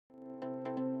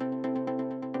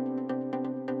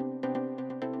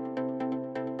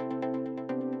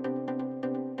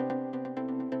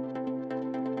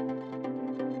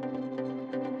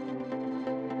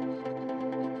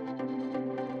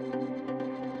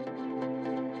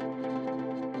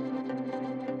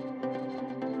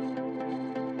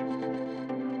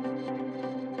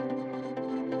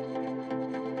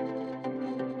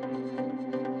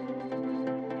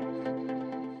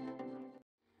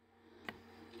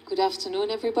Good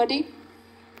afternoon, everybody.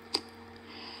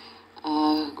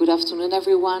 Good afternoon,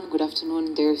 everyone. Good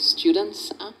afternoon, dear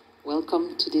students.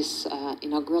 Welcome to this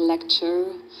inaugural lecture.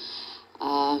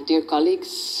 Dear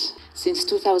colleagues, since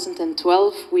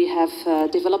 2012, we have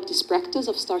developed this practice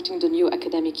of starting the new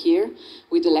academic year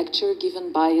with a lecture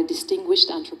given by a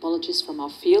distinguished anthropologist from our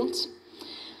field.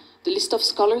 The list of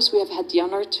scholars we have had the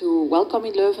honor to welcome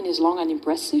in Leuven is long and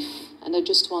impressive, and I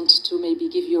just want to maybe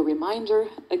give you a reminder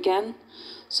again.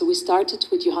 So we started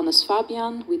with Johannes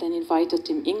Fabian, we then invited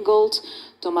Tim Ingold,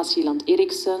 Thomas Hieland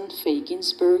Eriksen, Faye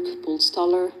Ginsberg, Paul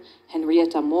Stoller,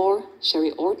 Henrietta Moore,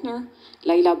 Sherry Ortner,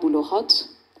 Laila Boulohot,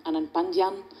 Anand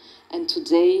Pandyan, and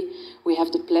today we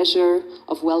have the pleasure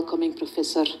of welcoming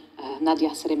Professor Nadia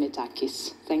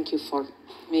Seremetakis. Thank you for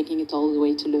making it all the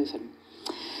way to Leuven.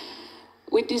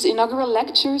 With these inaugural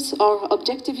lectures, our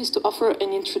objective is to offer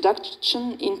an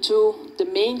introduction into the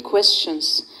main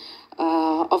questions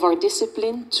of our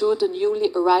discipline to the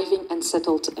newly arriving and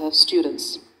settled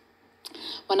students.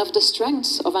 One of the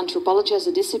strengths of anthropology as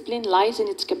a discipline lies in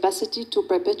its capacity to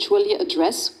perpetually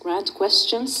address grand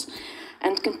questions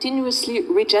and continuously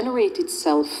regenerate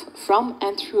itself from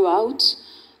and throughout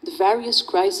the various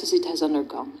crises it has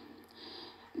undergone.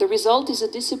 The result is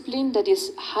a discipline that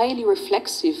is highly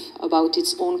reflexive about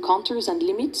its own contours and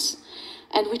limits,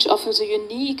 and which offers a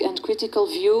unique and critical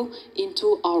view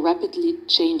into our rapidly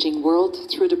changing world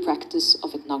through the practice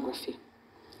of ethnography.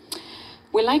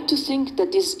 We like to think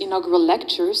that these inaugural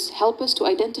lectures help us to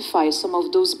identify some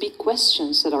of those big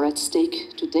questions that are at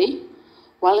stake today,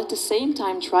 while at the same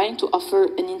time trying to offer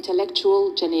an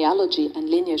intellectual genealogy and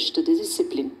lineage to the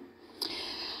discipline.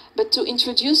 But to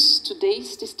introduce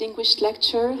today's distinguished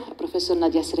lecturer, Professor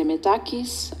Nadia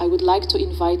Seremetakis, I would like to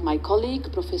invite my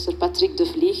colleague, Professor Patrick de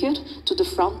Vlieger, to the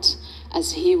front,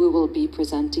 as he will be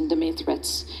presenting the main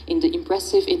threads in the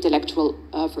impressive intellectual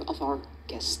oeuvre of our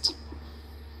guest.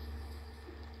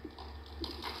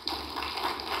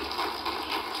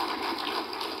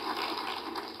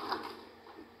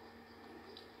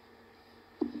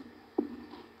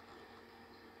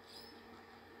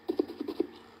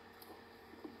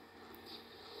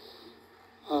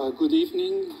 Good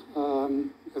evening,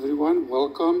 everyone.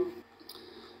 Welcome.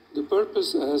 The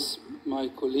purpose, as my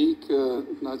colleague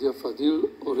Nadia Fadil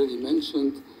already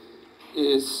mentioned,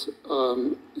 is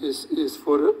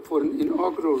for an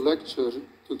inaugural lecture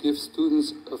to give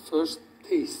students a first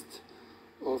taste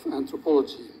of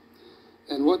anthropology.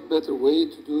 And what better way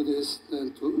to do this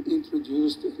than to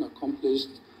introduce an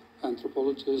accomplished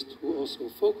anthropologist who also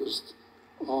focused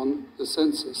on the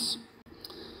census.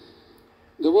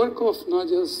 The work of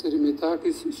Nadia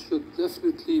Seremetakis should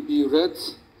definitely be read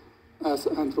as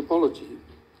anthropology,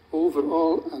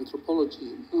 overall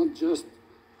anthropology, not just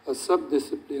a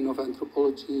subdiscipline of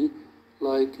anthropology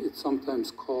like it's sometimes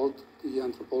called the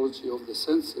anthropology of the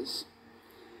census.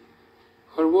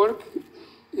 Her work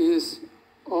is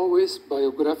always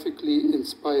biographically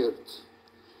inspired.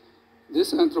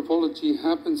 This anthropology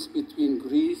happens between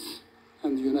Greece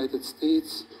and the United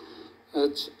States,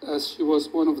 as she was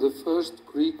one of the first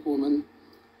Greek women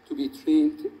to be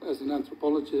trained as an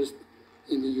anthropologist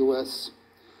in the US.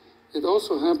 It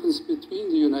also happens between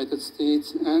the United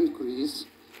States and Greece,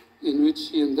 in which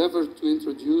she endeavored to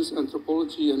introduce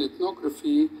anthropology and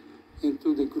ethnography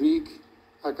into the Greek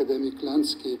academic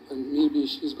landscape, and maybe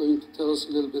she's going to tell us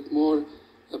a little bit more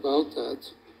about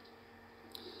that.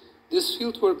 This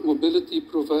fieldwork mobility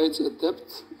provides a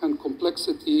depth and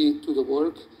complexity to the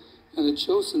work, and it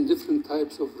shows in different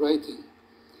types of writing,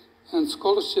 and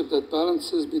scholarship that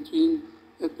balances between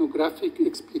ethnographic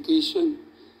explication,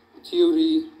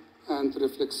 theory, and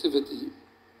reflexivity.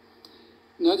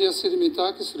 Nadia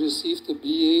Seremetakis received a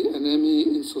BA and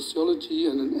MA in sociology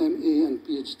and an MA and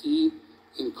PhD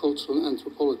in cultural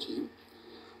anthropology.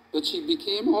 But she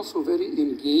became also very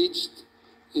engaged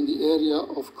in the area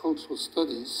of cultural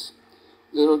studies.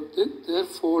 There are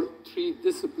therefore three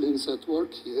disciplines at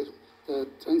work here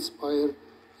that transpire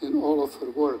in all of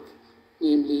her work,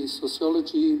 namely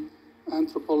sociology,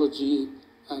 anthropology,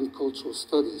 and cultural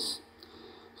studies.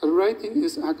 Her writing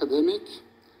is academic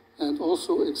and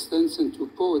also extends into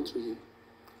poetry.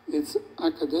 It's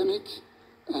academic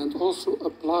and also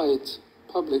applied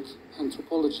public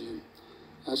anthropology,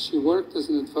 as she worked as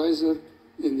an advisor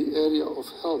in the area of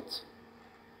health.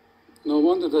 No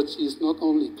wonder that she is not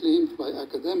only claimed by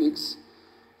academics,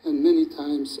 and many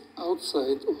times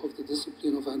outside of the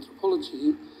discipline of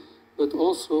anthropology, but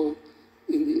also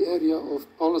in the area of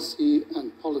policy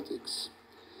and politics.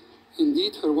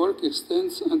 Indeed, her work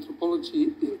extends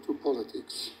anthropology into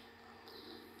politics.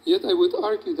 Yet I would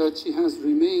argue that she has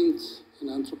remained an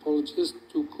anthropologist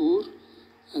tout court,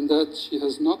 and that she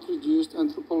has not reduced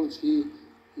anthropology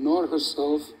nor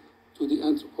herself to the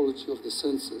anthropology of the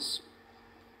senses.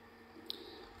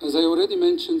 As I already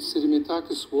mentioned,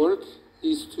 Sirimitakis' work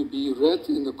needs to be read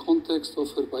in the context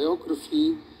of her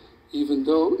biography, even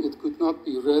though it could not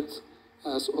be read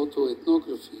as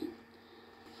autoethnography.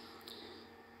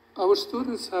 Our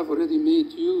students have already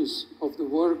made use of the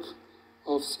work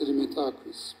of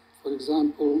Sirimitakis. For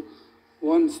example,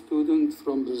 one student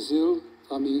from Brazil,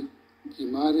 Tami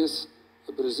Guimarães,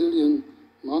 a Brazilian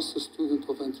master's student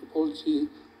of anthropology,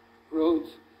 wrote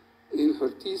in her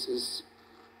thesis,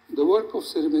 "The work of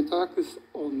Sirimitakis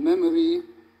on memory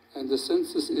and the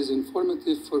senses is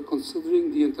informative for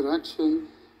considering the interaction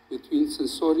between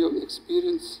sensorial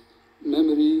experience,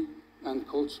 memory, and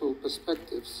cultural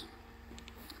perspectives.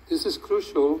 This is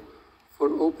crucial for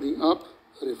opening up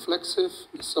a reflexive,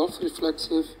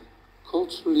 self-reflexive,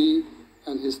 culturally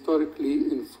and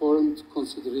historically informed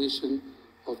consideration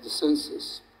of the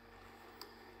senses."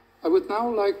 I would now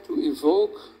like to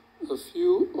evoke a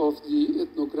few of the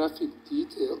ethnographic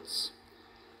details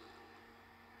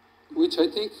which I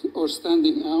think are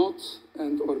standing out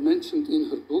and are mentioned in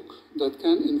her book that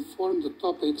can inform the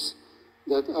topics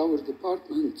that our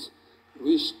department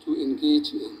wish to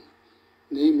engage in,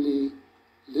 namely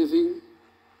living,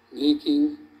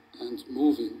 making, and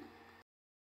moving.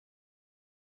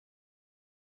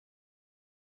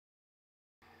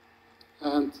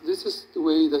 And this is the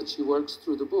way that she works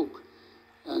through the book.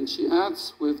 And she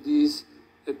adds with these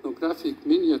ethnographic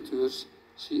miniatures,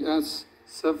 she adds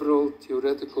several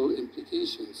theoretical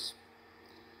implications.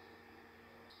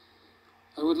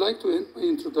 I would like to end my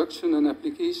introduction and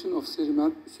application of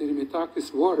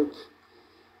Sirimitakis' work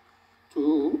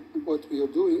to what we are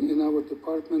doing in our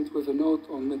department with a note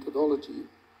on methodology.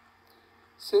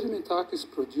 Sirimitakis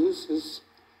produces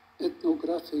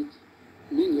ethnographic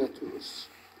miniatures,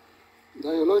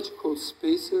 dialogical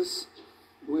spaces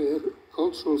where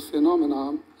cultural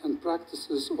phenomena and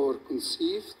practices are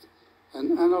conceived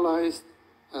and analyzed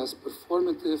as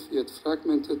performative yet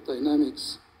fragmented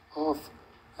dynamics of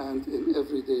and in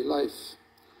everyday life.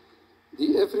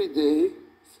 The everyday,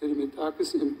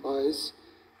 Sirimitakis implies,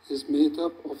 is made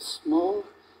up of small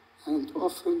and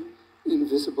often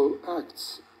invisible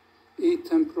acts,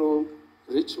 atemporal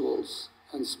rituals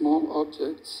and small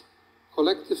objects,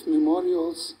 collective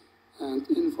memorials and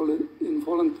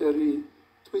involuntary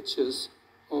twitches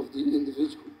of the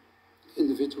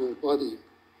individual body.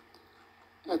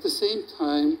 At the same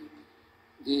time,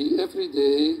 the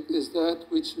everyday is that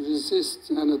which resists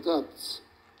and adapts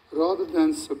rather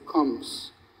than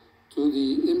succumbs to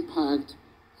the impact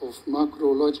of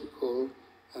macrological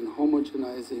and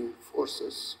homogenizing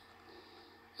forces.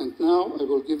 And now I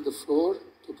will give the floor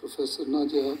to Professor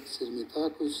Nadia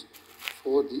Sirimitakis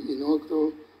for the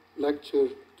inaugural lecture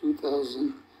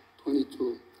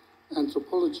 2022,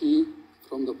 Anthropology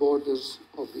from the Borders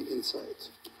of the Inside.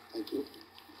 Thank you.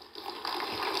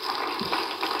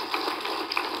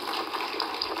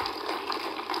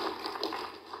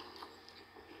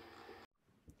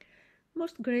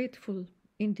 Most grateful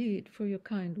indeed for your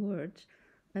kind words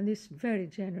and this very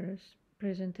generous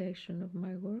presentation of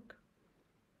my work.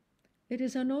 It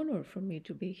is an honor for me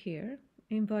to be here,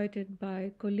 invited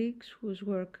by colleagues whose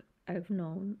work I've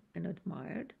known and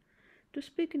admired, to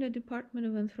speak in a department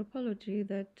of anthropology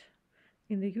that,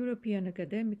 in the European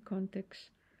academic context,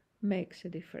 makes a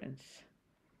difference.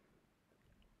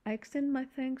 I extend my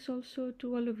thanks also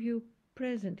to all of you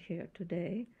present here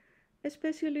today,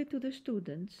 especially to the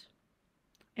students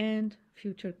and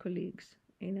future colleagues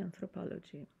in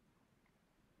anthropology.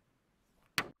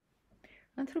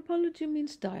 Anthropology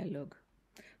means dialogue.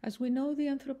 As we know, the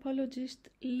anthropologist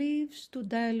lives to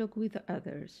dialogue with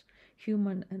others,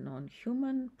 human and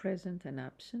non-human, present and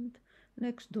absent,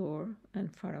 next door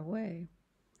and far away.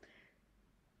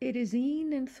 It is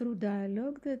in and through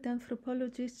dialogue that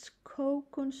anthropologists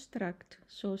co-construct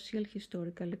social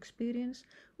historical experience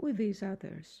with these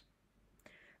others.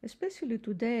 Especially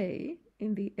today,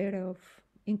 in the era of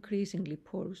increasingly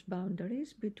porous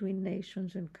boundaries between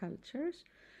nations and cultures,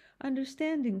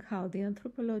 understanding how the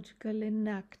anthropological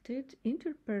enacted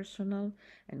interpersonal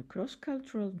and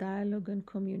cross-cultural dialogue and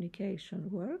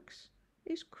communication works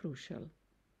is crucial.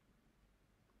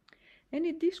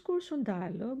 Any discourse on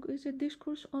dialogue is a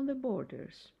discourse on the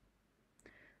borders.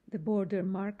 The border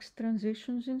marks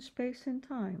transitions in space and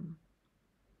time.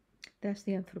 Thus,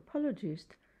 the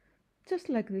anthropologist, just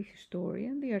like the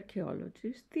historian, the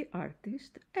archaeologist, the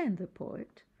artist, and the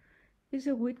poet, is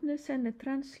a witness and a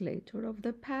translator of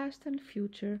the past and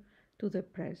future to the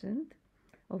present,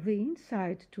 of the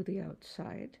inside to the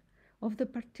outside, of the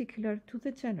particular to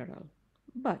the general.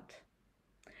 But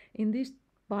in this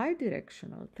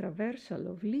bidirectional traversal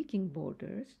of leaking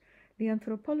borders, the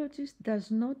anthropologist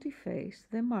does not efface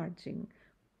the margin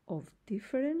of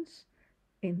difference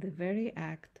in the very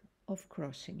act of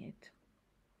crossing it.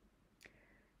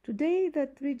 Today,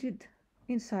 that rigid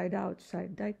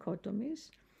inside-outside dichotomies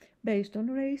based on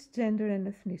race, gender, and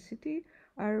ethnicity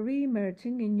are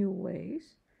re-emerging in new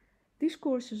ways.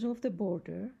 Discourses of the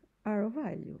border are of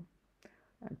value,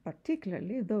 and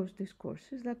particularly those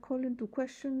discourses that call into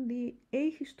question the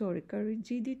ahistorical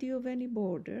rigidity of any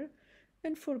border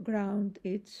and foreground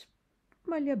its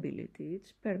malleability,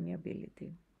 its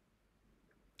permeability.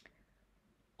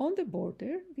 On the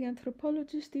border, the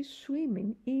anthropologist is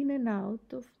swimming in and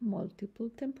out of multiple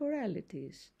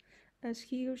temporalities as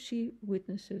he or she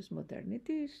witnesses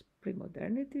modernities,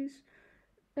 pre-modernities,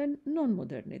 and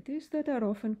non-modernities that are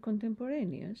often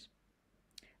contemporaneous,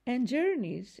 and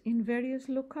journeys in various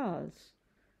locales,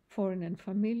 foreign and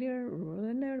familiar, rural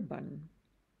and urban.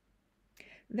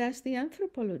 Thus, the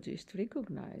anthropologist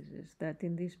recognizes that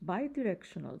in this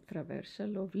bidirectional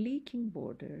traversal of leaking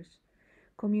borders,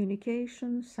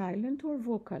 communication, silent or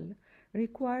vocal,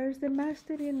 requires the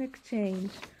mastery and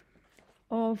exchange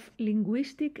of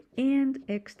linguistic and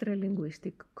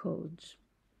extra-linguistic codes.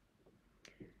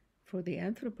 For the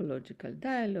anthropological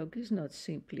dialogue is not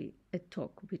simply a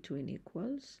talk between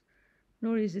equals,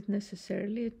 nor is it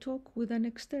necessarily a talk with an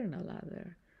external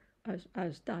other,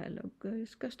 as dialogue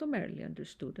is customarily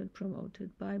understood and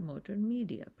promoted by modern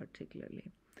media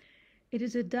particularly. It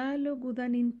is a dialogue with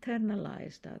an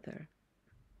internalized other.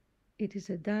 It is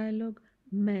a dialogue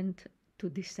meant to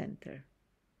decenter.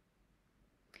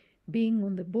 Being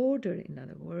on the border, in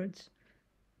other words,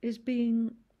 is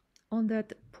being on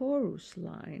that porous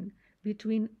line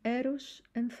between eros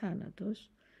and thanatos,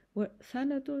 where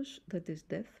thanatos, that is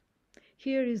death,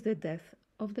 here is the death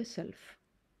of the self.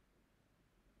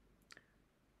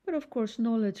 But of course,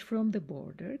 knowledge from the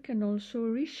border can also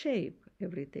reshape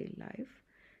everyday life.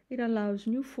 It allows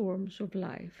new forms of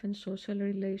life and social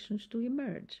relations to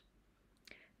emerge.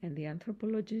 And the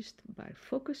anthropologist, by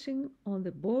focusing on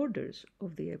the borders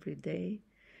of the everyday,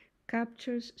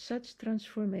 captures such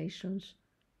transformations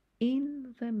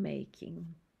in the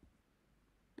making.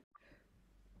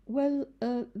 Well,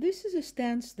 this is a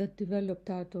stance that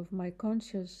developed out of my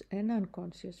conscious and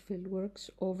unconscious fieldworks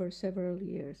over several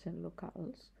years and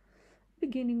locales,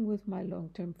 beginning with my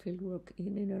long-term fieldwork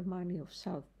in Inner Mani of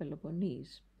South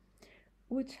Peloponnese,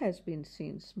 which has been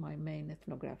since my main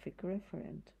ethnographic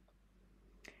referent.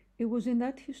 It was in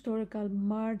that historical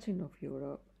margin of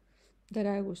Europe that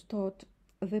I was taught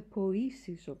the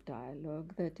poiesis of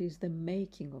dialogue, that is, the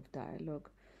making of dialogue,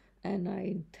 and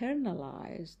I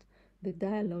internalized the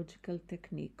dialogical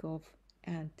technique of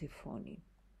antiphony.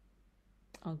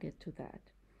 I'll get to that.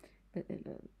 But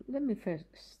let me first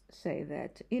say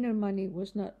that Inner Mani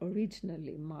was not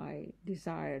originally my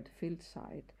desired field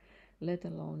site, let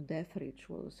alone death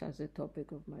rituals as a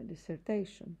topic of my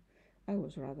dissertation. I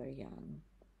was rather young.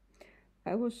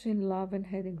 I was in Leuven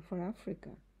heading for Africa.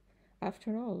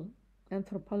 After all,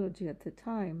 anthropology at the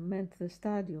time meant the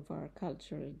study of our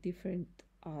culturally different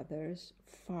others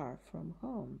far from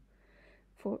home,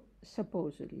 for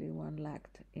supposedly one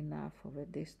lacked enough of a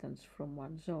distance from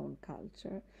one's own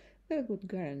culture that would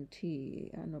guarantee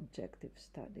an objective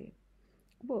study.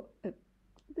 Well,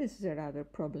 this is a rather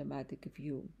problematic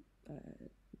view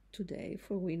today,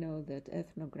 for we know that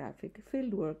ethnographic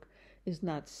fieldwork is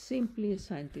not simply a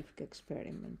scientific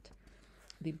experiment.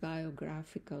 The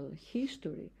biographical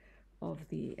history of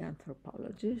the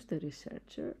anthropologist, the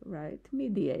researcher, right,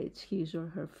 mediates his or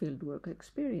her fieldwork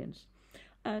experience.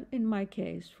 And in my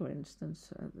case, for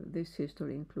instance, this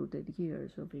history included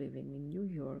years of living in New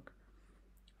York,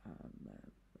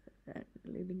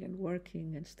 living and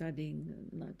working and studying,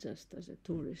 not just as a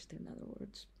tourist, in other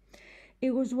words.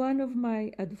 It was one of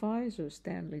my advisors,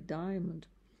 Stanley Diamond,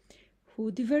 who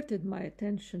diverted my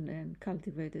attention and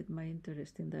cultivated my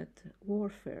interest in that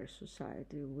warfare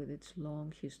society with its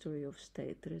long history of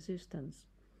state resistance.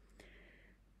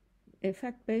 In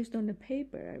fact, based on a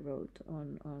paper I wrote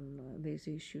on these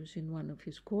issues in one of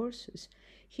his courses,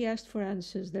 he asked for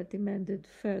answers that demanded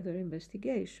further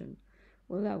investigation.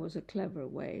 Well, that was a clever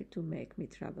way to make me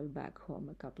travel back home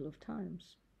a couple of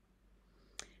times.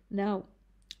 Now,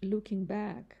 looking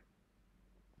back,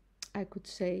 I could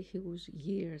say he was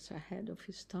years ahead of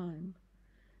his time.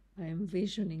 I am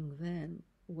visioning then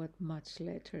what much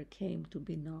later came to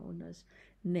be known as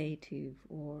native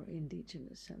or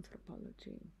indigenous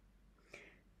anthropology.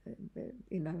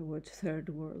 In other words, third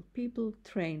world people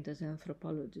trained as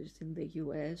anthropologists in the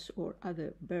US or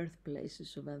other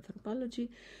birthplaces of anthropology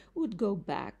would go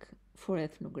back for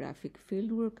ethnographic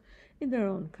fieldwork in their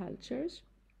own cultures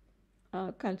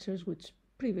cultures which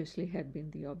previously had been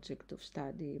the object of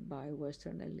study by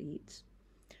Western elites.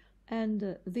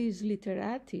 And these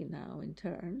literati now, in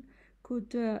turn,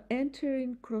 could enter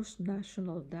in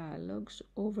cross-national dialogues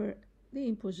over the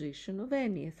imposition of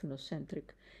any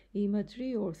ethnocentric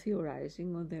imagery or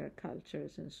theorizing on their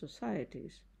cultures and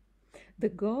societies. The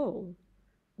goal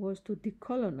was to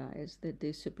decolonize the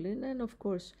discipline and, of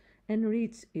course,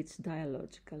 enrich its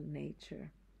dialogical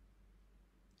nature.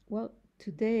 Well,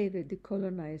 today the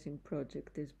decolonizing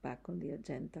project is back on the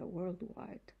agenda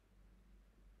worldwide.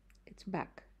 It's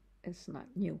back, it's not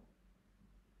new.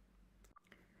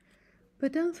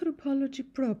 But anthropology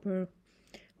proper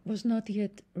was not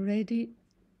yet ready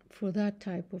for that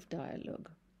type of dialogue.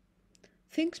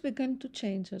 Things began to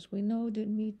change, as we know,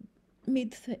 in the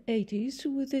mid-80s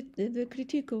with the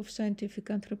critique of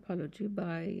scientific anthropology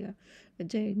by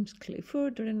James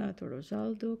Clifford, Renato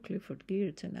Rosaldo, Clifford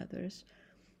Geertz, and others.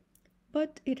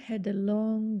 But it had a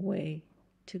long way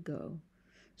to go.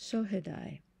 So had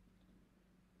I.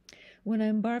 When I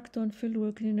embarked on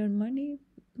fieldwork in Germany,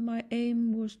 my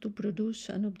aim was to produce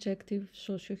an objective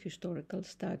socio-historical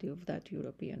study of that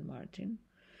European margin,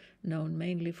 known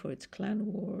mainly for its clan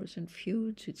wars and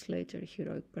feuds, its later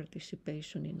heroic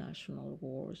participation in national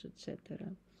wars, etc.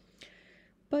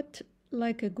 But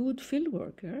like a good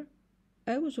fieldworker,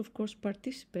 I was of course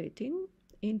participating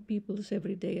in people's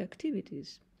everyday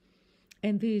activities.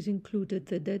 And these included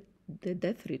the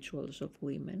death rituals of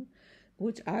women,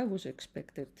 which I was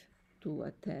expected to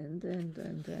attend, and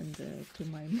to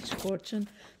my misfortune,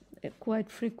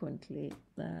 quite frequently,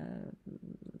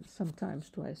 sometimes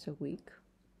twice a week.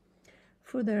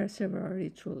 For there are several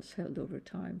rituals held over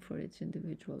time for its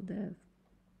individual death.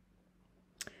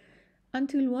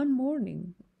 Until one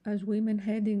morning, as women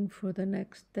heading for the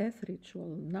next death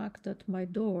ritual knocked at my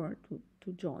door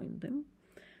to join them,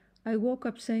 I woke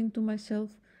up saying to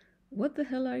myself, "What the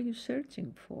hell are you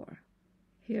searching for?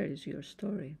 Here is your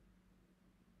story."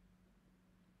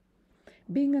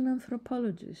 Being an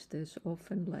anthropologist is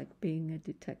often like being a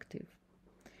detective.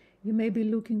 You may be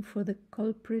looking for the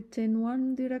culprit in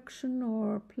one direction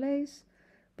or place,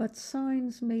 but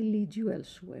signs may lead you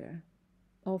elsewhere,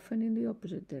 often in the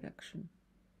opposite direction.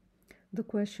 The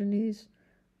question is,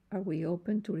 are we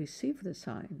open to receive the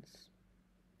signs?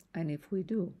 And if we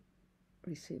do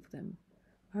receive them,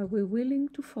 are we willing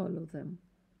to follow them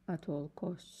at all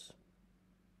costs?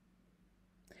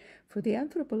 For the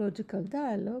anthropological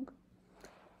dialogue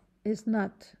is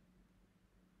not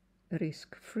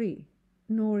risk-free,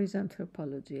 nor is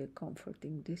anthropology a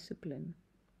comforting discipline.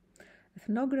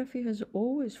 Ethnography has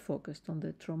always focused on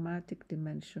the traumatic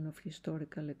dimension of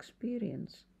historical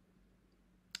experience,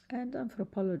 and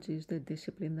anthropology is the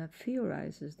discipline that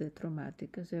theorizes the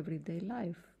traumatic as everyday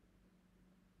life.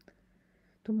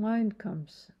 To mind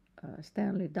comes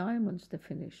Stanley Diamond's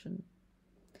definition.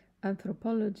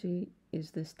 Anthropology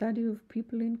is the study of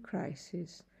people in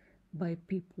crisis by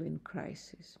people in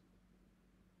crisis.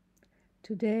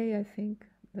 Today, I think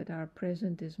that our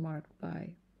present is marked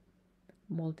by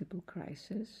multiple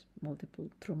crises, multiple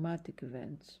traumatic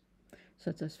events,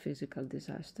 such as physical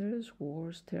disasters,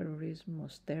 wars, terrorism,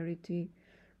 austerity,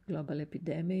 global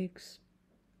epidemics.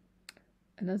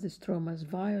 And as these traumas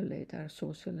violate our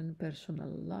social and personal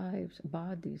lives,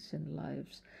 bodies and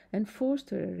lives, and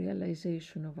foster a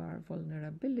realization of our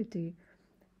vulnerability,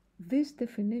 this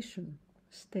definition,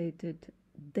 stated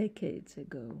decades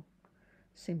ago,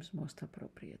 seems most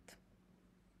appropriate.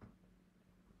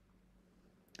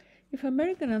 If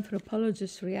American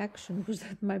anthropologists' reaction was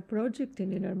that my project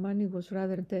in Inner Money was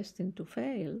rather destined to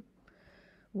fail,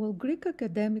 well, Greek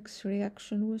academics'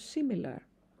 reaction was similar,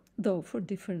 though for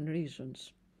different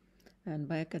reasons. And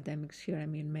by academics here, I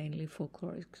mean mainly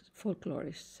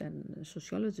folklorists and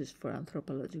sociologists, for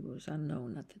anthropology was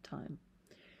unknown at the time.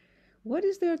 "What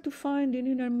is there to find in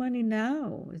Inner Money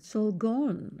now? It's all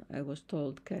gone," I was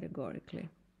told categorically.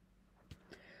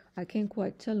 I can't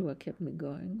quite tell what kept me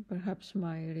going, perhaps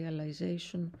my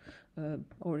realization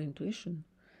or intuition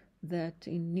that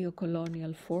in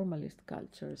neo-colonial formalist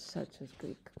cultures such as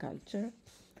Greek culture,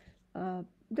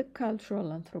 the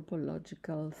cultural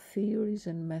anthropological theories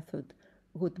and method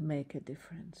would make a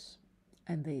difference,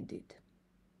 and they did.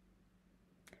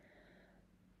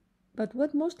 But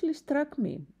what mostly struck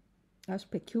me as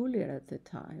peculiar at the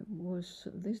time was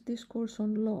this discourse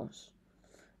on loss,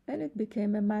 and it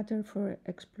became a matter for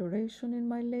exploration in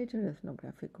my later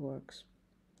ethnographic works.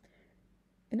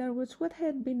 In other words, what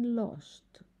had been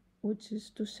lost, which is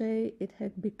to say it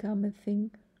had become a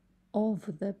thing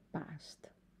of the past.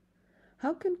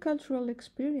 How can cultural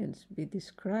experience be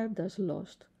described as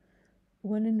lost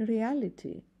when in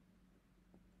reality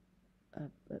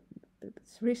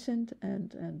that's recent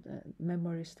and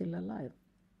memory is still alive.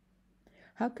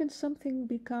 How can something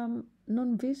become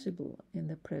non-visible in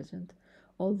the present,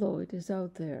 although it is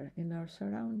out there in our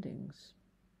surroundings?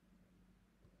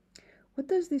 What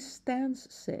does this stance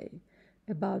say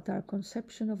about our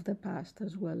conception of the past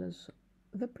as well as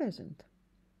the present?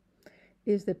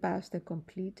 Is the past a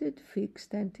completed,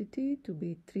 fixed entity to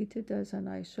be treated as an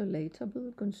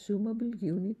isolatable, consumable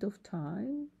unit of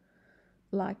time,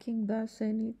 lacking thus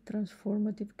any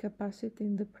transformative capacity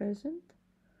in the present?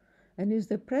 And is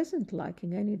the present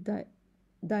lacking any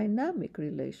dynamic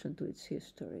relation to its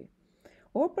history?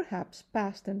 Or perhaps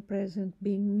past and present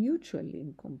being mutually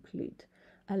incomplete,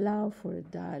 allow for a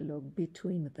dialogue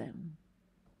between them?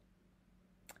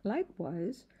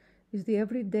 Likewise, is the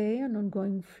everyday and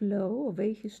ongoing flow of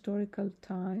ahistorical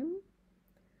time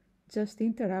just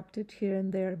interrupted here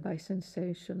and there by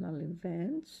sensational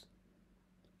events,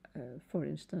 for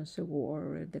instance, a war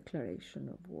or a declaration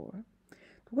of war?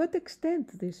 To what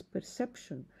extent this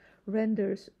perception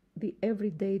renders the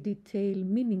everyday detail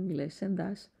meaningless and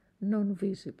thus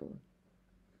non-visible?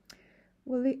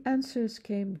 Well, the answers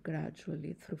came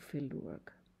gradually through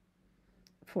fieldwork.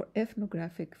 For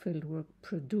ethnographic fieldwork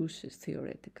produces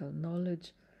theoretical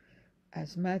knowledge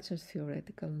as much as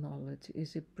theoretical knowledge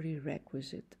is a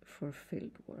prerequisite for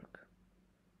fieldwork.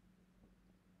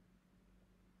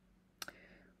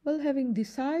 Well, having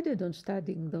decided on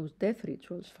studying those death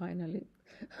rituals finally,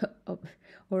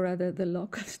 or rather the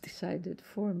locals decided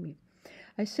for me,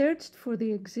 I searched for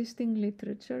the existing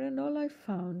literature and all I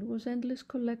found was endless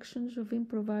collections of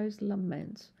improvised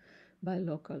laments by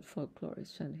local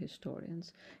folklorists and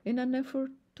historians in an effort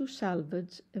to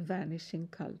salvage a vanishing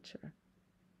culture.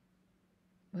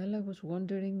 Well, I was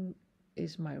wondering,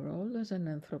 is my role as an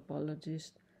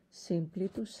anthropologist simply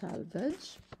to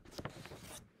salvage?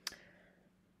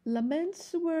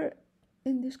 Laments were,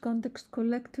 in this context,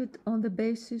 collected on the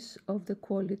basis of the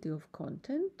quality of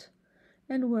content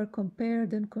and were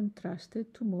compared and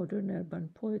contrasted to modern urban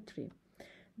poetry.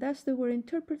 Thus, they were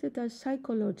interpreted as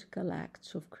psychological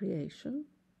acts of creation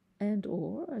and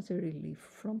or as a relief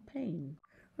from pain.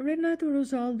 Renato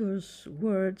Rosaldo's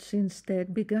words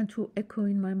instead began to echo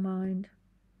in my mind.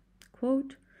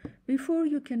 Quote, "Before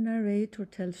you can narrate or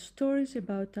tell stories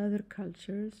about other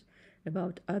cultures,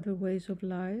 about other ways of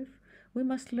life, we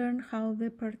must learn how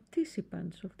the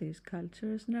participants of these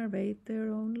cultures narrate their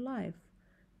own life."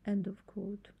 End of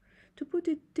quote. To put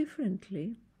it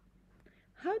differently,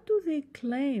 how do they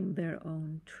claim their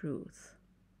own truth?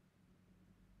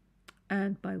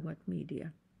 And by what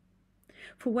media?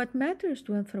 For what matters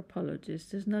to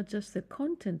anthropologists is not just the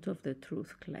content of the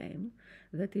truth claim,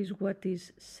 that is what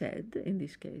is said, in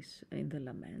this case in the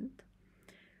lament,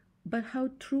 but how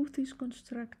truth is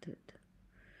constructed.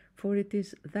 For it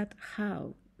is that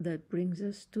how that brings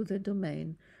us to the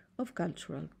domain of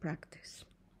cultural practice.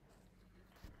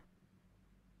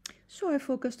 So I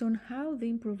focused on how the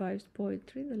improvised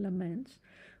poetry, the laments,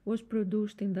 was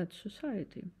produced in that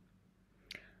society.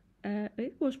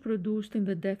 It was produced in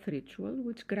the death ritual,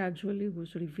 which gradually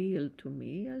was revealed to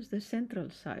me as the central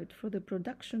site for the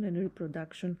production and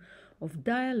reproduction of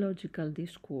dialogical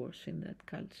discourse in that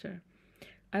culture.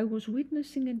 I was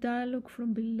witnessing a dialogue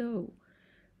from below,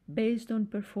 based on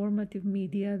performative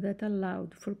media that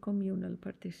allowed for communal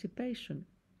participation.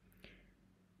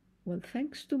 Well,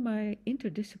 thanks to my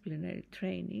interdisciplinary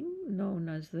training, known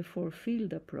as the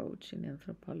four-field approach in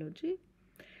anthropology,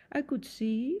 I could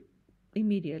see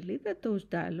immediately that those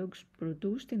dialogues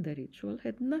produced in the ritual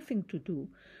had nothing to do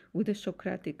with the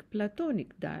Socratic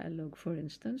Platonic dialogue, for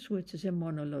instance, which is a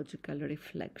monological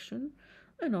reflection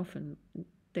and often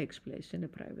takes place in a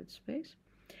private space,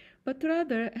 but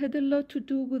rather had a lot to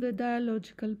do with the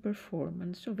dialogical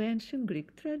performance of ancient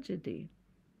Greek tragedy,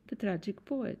 the tragic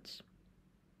poets.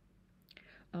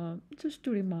 Just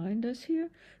to remind us here,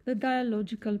 the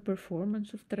dialogical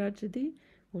performance of tragedy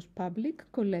was public,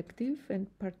 collective, and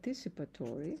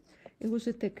participatory. It was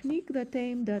a technique that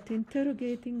aimed at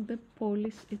interrogating the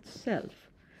polis itself,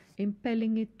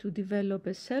 impelling it to develop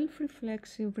a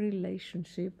self-reflexive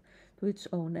relationship to its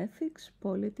own ethics,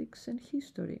 politics, and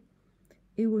history.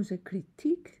 It was a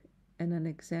critique and an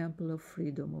example of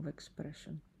freedom of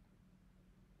expression.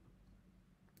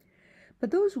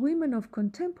 But those women of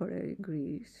contemporary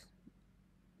Greece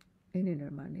in Inner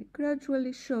Money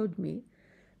gradually showed me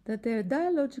that their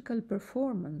dialogical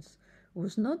performance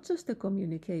was not just a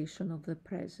communication of the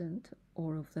present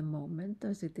or of the moment,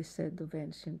 as it is said of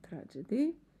ancient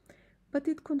tragedy, but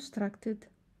it constructed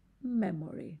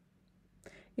memory.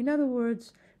 In other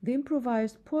words, the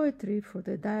improvised poetry for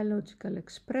the dialogical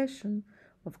expression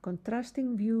of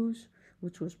contrasting views,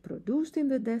 which was produced in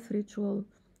the death ritual,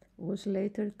 was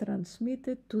later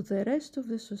transmitted to the rest of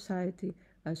the society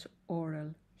as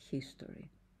oral history.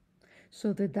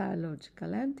 So the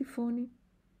dialogical antiphony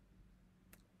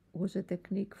was a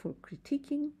technique for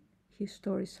critiquing,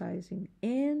 historicizing,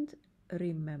 and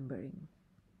remembering.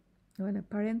 Now, in a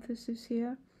parenthesis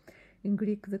here, in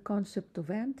Greek, the concept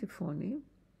of antiphony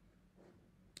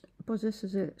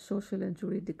possesses a social and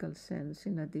juridical sense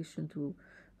in addition to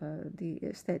the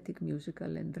aesthetic,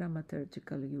 musical, and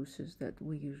dramaturgical uses that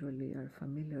we usually are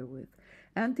familiar with.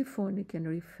 Antiphony can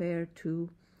refer to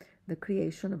the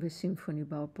creation of a symphony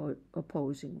by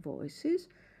opposing voices,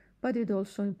 but it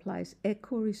also implies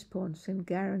echo, response, and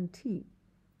guarantee.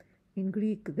 In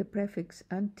Greek, the prefix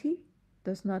anti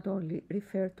does not only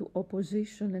refer to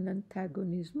opposition and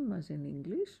antagonism, as in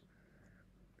English,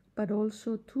 but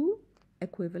also to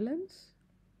equivalence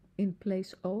in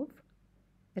place of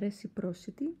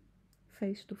reciprocity,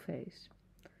 face to face.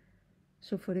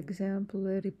 So, for example,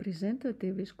 a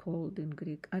representative is called in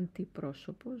Greek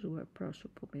antiprosopos, where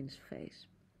prosopo means face.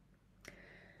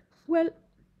 Well,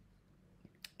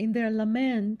 in their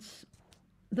laments,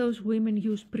 those women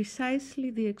use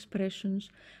precisely the expressions,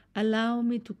 allow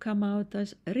me to come out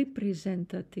as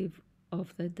representative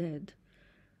of the dead,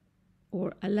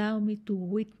 or allow me to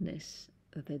witness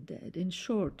the dead. In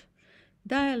short,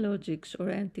 dialogics or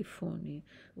antiphony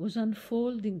was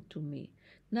unfolding to me,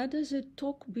 not as a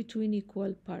talk between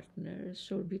equal partners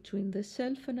or between the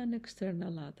self and an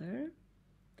external other,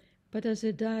 but as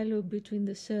a dialogue between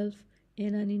the self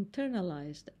and an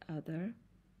internalized other,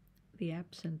 the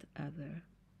absent other.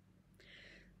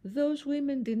 Those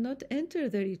women did not enter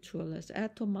the ritual as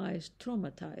atomized,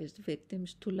 traumatized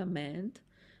victims to lament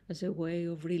as a way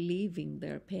of relieving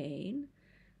their pain,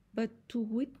 but to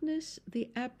witness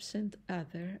the absent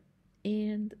other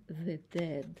and the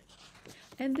dead.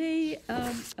 And they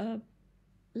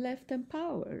left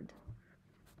empowered,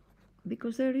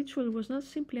 because their ritual was not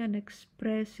simply an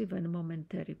expressive and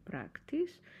momentary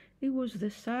practice, it was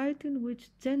the site in which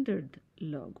gendered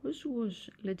logos was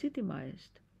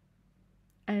legitimized,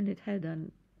 and it had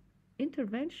an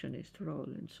interventionist role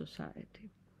in society.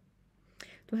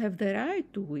 To have the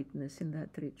right to witness in that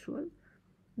ritual,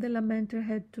 the lamenter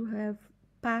had to have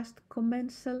past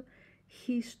commensal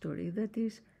history, that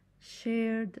is,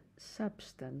 shared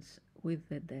substance with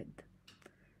the dead.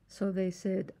 So they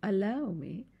said, allow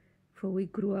me, for we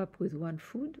grew up with one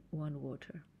food, one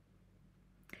water.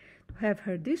 To have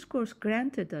her discourse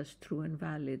granted as true and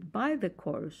valid by the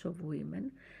chorus of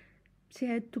women, she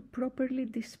had to properly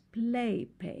display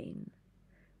pain.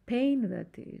 Pain,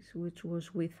 that is, which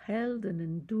was withheld and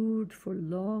endured for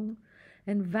long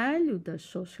and valued as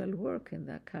social work in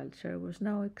that culture, was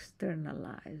now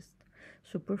externalized.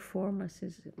 So performance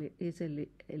is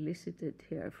elicited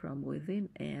here from within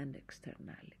and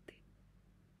externality.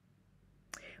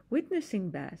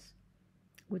 Witnessing thus,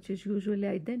 which is usually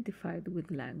identified with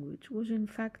language, was in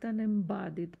fact an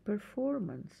embodied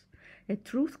performance, a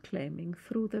truth-claiming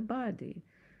through the body,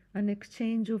 an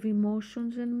exchange of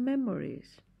emotions and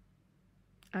memories.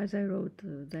 As I wrote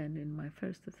then in my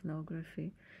first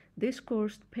ethnography,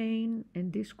 discoursed pain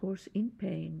and discourse in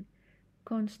pain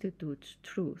constitutes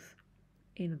truth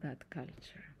in that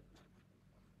culture.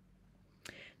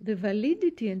 The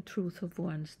validity and truth of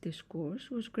one's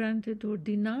discourse was granted or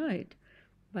denied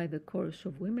by the chorus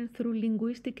of women through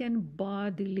linguistic and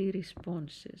bodily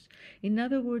responses. In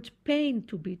other words, pain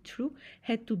to be true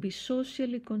had to be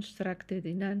socially constructed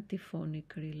in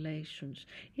antiphonic relations.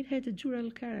 It had a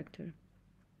dual character.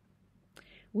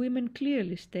 Women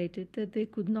clearly stated that they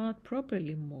could not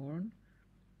properly mourn,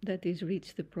 that is,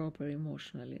 reach the proper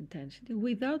emotional intensity,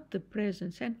 without the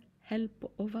presence and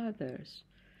help of others.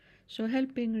 So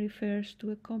helping refers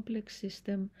to a complex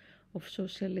system of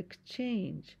social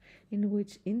exchange in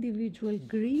which individual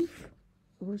grief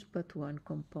was but one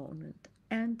component.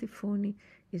 Antiphony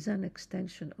is an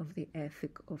extension of the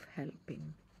ethic of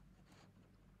helping.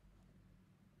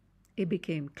 It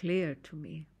became clear to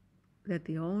me that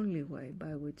the only way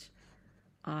by which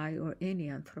I or any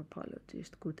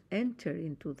anthropologist could enter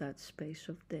into that space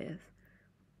of death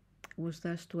was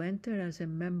thus to enter as a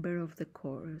member of the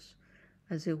chorus,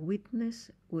 as a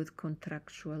witness with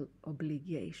contractual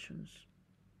obligations.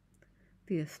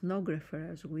 The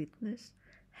ethnographer as witness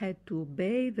had to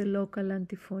obey the local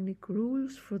antiphonic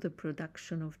rules for the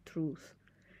production of truth.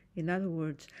 In other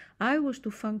words, I was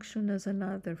to function as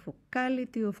another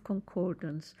vocality of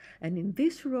concordance, and in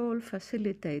this role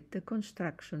facilitate the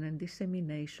construction and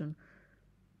dissemination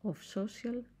of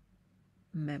social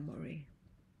memory.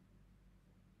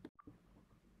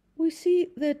 We see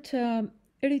that a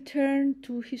return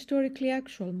to historically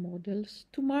actual models,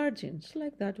 to margins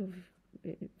like that of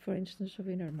for instance, of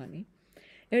inner money,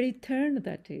 a return,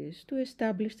 that is, to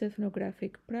established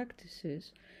ethnographic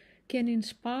practices can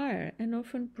inspire and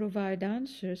often provide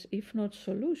answers, if not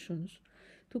solutions,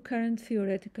 to current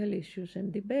theoretical issues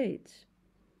and debates.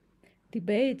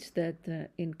 Debates that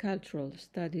in cultural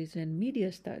studies and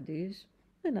media studies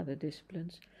and other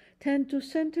disciplines tend to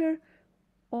center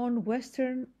on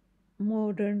Western,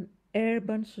 modern,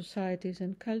 urban societies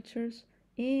and cultures,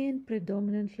 and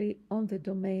predominantly on the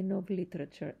domain of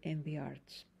literature and the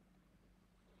arts.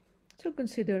 So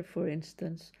consider, for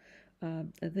instance,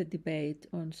 the debate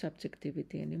on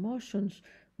subjectivity and emotions,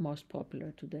 most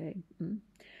popular today.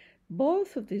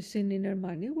 Both of these in Inner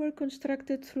Money were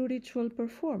constructed through ritual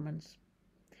performance.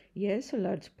 Yes, a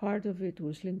large part of it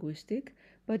was linguistic,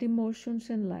 but emotions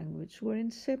and language were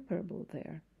inseparable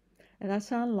there. And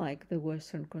that's unlike the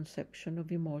Western conception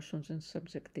of emotions and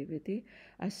subjectivity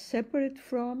as separate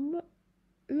from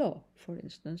law, for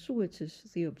instance, which is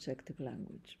the objective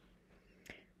language.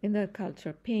 In that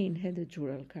culture, pain had a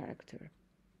jural character.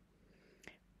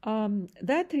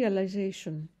 That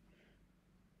realization,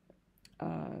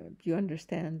 you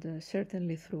understand,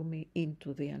 certainly threw me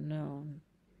into the unknown.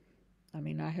 I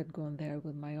mean, I had gone there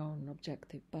with my own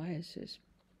objective biases.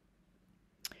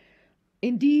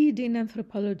 Indeed, in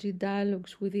anthropology,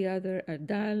 dialogues with the other are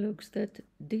dialogues that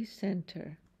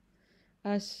decenter.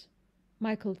 As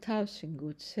Michael Tausing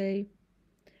would say,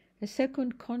 a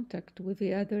second contact with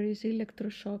the other is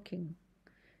electroshocking.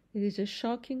 It is a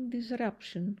shocking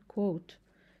disruption, quote,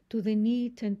 to the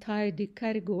neat and tidy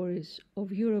categories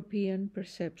of European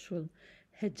perceptual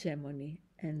hegemony,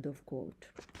 end of quote.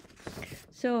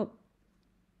 So,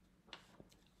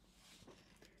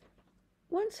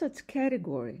 one such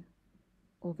category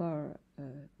of our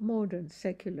modern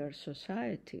secular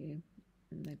society,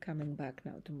 coming back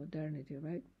now to modernity,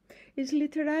 right, is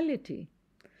literality,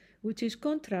 which is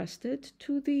contrasted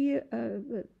to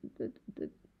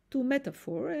to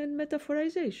metaphor and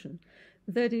metaphorization,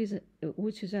 that is,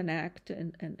 which is an act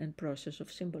and process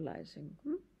of symbolizing.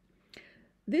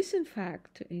 This, in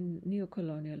fact, in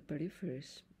neocolonial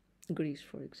peripheries, Greece,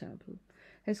 for example,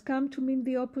 has come to mean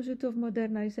the opposite of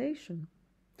modernization.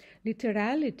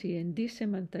 Literality and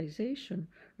desemantization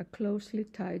are closely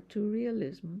tied to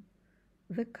realism,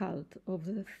 the cult of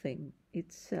the thing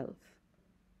itself.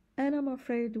 And I'm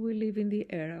afraid we live in the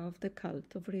era of the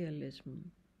cult of realism.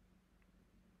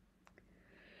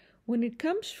 When it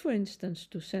comes, for instance,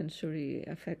 to sensory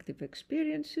affective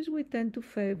experiences, we tend to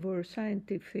favor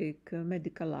scientific,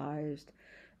 medicalized,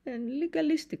 and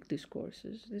legalistic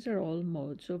discourses. These are all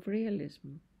modes of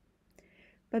realism.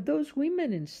 But those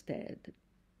women instead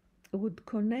would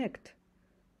connect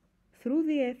through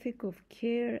the ethic of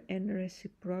care and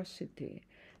reciprocity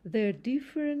their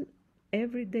different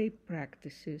everyday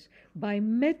practices by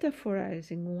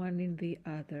metaphorizing one in the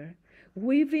other,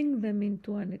 weaving them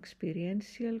into an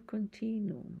experiential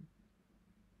continuum.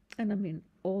 And I mean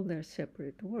all their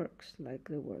separate works, like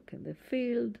the work in the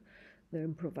field, their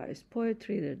improvised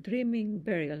poetry, their dreaming,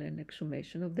 burial and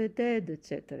exhumation of the dead,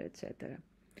 etc., etc.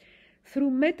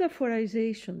 Through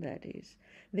metaphorization, that is,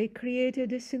 they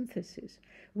created a synthesis,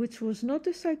 which was not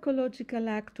a psychological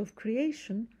act of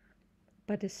creation,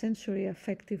 but a sensory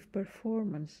affective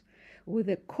performance with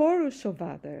a chorus of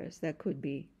others that could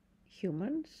be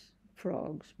humans,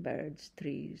 frogs, birds,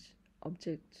 trees,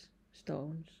 objects,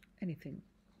 stones, anything,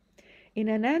 in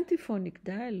an antiphonic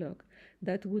dialogue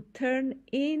that would turn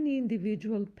any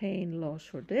individual pain, loss,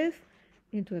 or death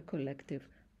into a collective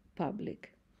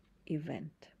public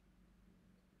event.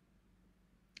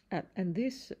 And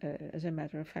this, as a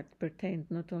matter of fact, pertained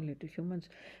not only to humans,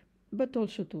 but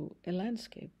also to a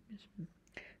landscape.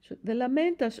 So the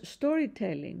lament as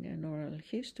storytelling and oral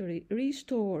history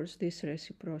restores this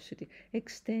reciprocity,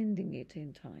 extending it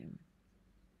in time.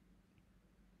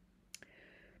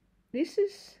 This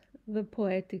is the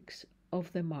poetics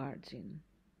of the margin,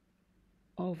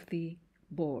 of the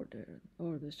border,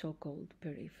 or the so-called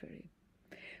periphery.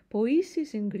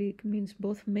 Poiesis in Greek means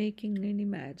both making and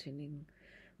imagining.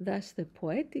 Thus, the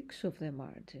poetics of the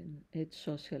margin, its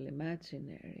social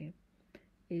imaginary,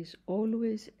 is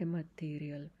always a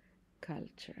material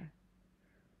culture,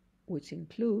 which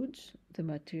includes the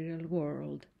material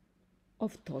world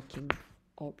of talking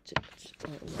objects,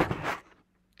 or what I have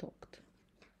talked.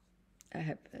 I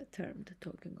have termed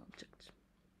talking objects.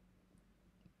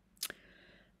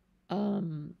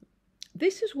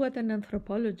 This is what an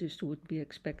anthropologist would be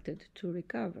expected to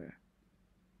recover,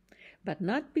 but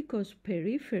not because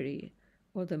periphery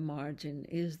or the margin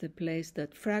is the place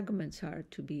that fragments are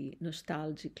to be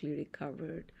nostalgically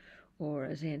recovered or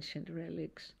as ancient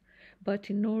relics, but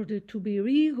in order to be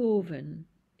rewoven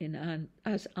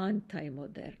as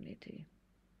anti-modernity.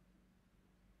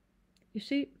 You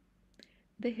see,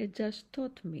 they had just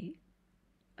taught me,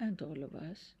 and all of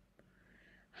us,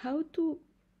 how to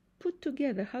put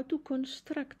together, how to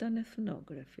construct an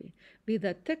ethnography, be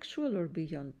that textual or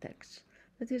beyond text.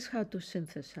 That is how to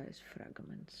synthesize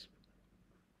fragments.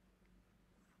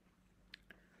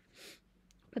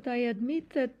 But I admit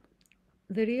that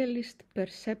the realist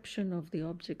perception of the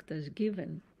object as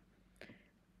given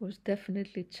was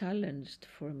definitely challenged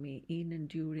for me in and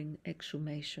during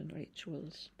exhumation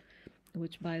rituals,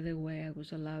 which, by the way, I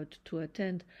was allowed to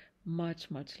attend much,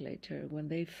 much later when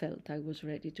they felt I was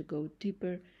ready to go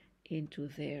deeper into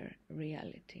their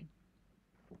reality.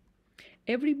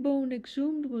 Every bone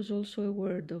exhumed was also a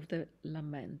word of the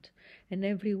lament, and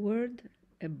every word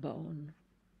a bone.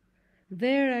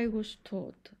 There I was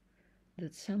taught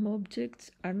that some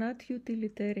objects are not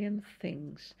utilitarian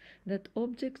things, that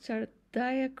objects are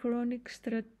diachronic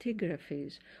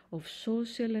stratigraphies of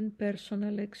social and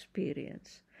personal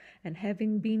experience, and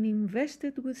having been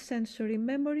invested with sensory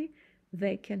memory,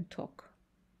 they can talk.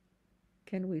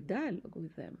 Can we dialogue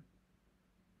with them?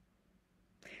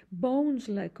 Bones,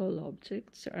 like all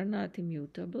objects, are not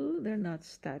immutable, they're not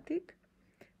static,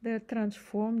 they're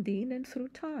transformed in and through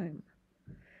time.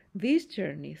 This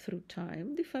journey through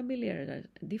time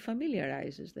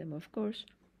defamiliarizes them, of course.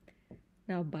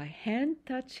 Now, by hand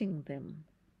touching them,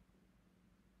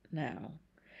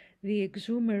 the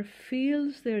exhumer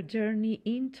feels their journey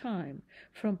in time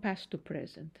from past to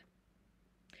present.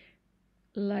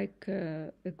 Like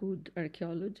a good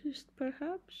archaeologist,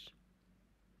 perhaps,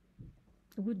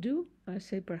 would do. I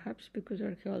say perhaps because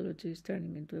archaeology is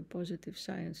turning into a positive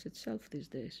science itself these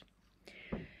days.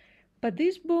 But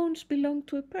these bones belong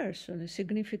to a person, a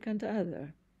significant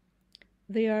other.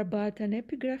 They are but an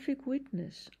epigraphic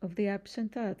witness of the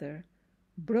absent other,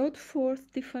 brought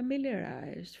forth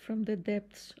defamiliarized from the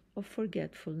depths of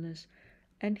forgetfulness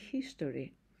and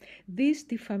history. This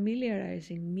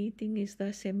defamiliarizing meeting is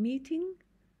thus a meeting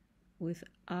with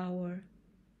our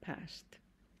past.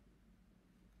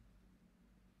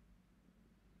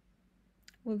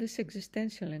 Well, this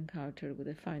existential encounter with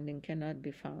the finding cannot be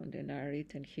found in our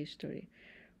written history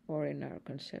or in our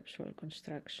conceptual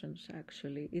constructions.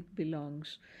 Actually, it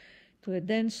belongs to a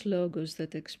dense logos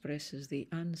that expresses the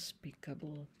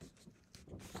unspeakable.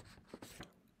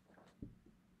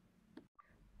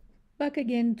 Back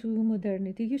again to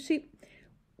modernity. You see,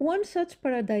 one such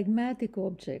paradigmatic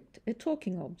object, a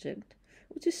talking object,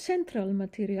 which is central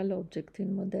material object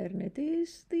in modernity,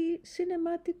 is the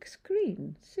cinematic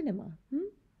screen, cinema.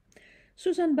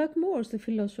 Susan Buck-Morss, the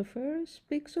philosopher,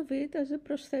 speaks of it as a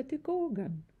prosthetic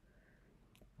organ.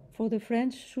 For the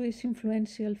French-Swiss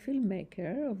influential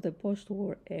filmmaker of the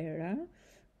post-war era,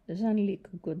 Jean-Luc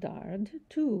Godard,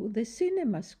 too, the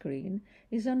cinema screen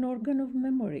is an organ of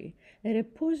memory, a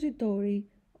repository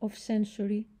of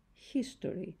sensory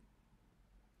history.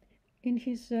 In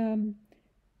his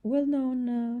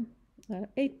well-known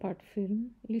 8-part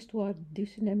film, L'Histoire du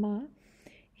cinéma,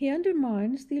 he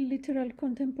undermines the literal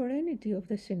contemporaneity of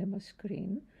the cinema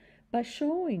screen by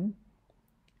showing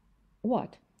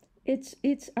what?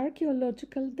 Its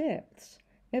archaeological depths.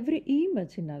 Every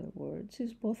image, in other words,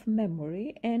 is both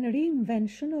memory and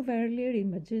reinvention of earlier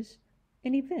images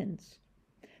and events.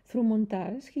 Through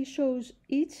montage, he shows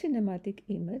each cinematic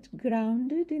image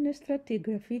grounded in a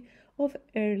stratigraphy of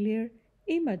earlier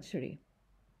imagery.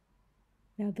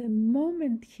 Now, the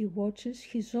moment he watches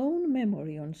his own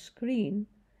memory on screen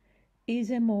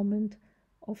is a moment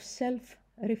of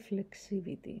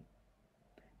self-reflexivity,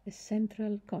 a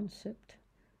central concept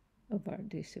of our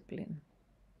discipline.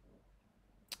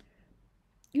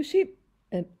 You see,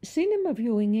 cinema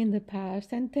viewing in the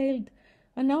past entailed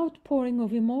an outpouring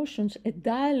of emotions, a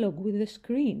dialogue with the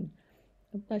screen.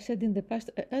 I said in the past,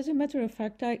 as a matter of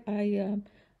fact, I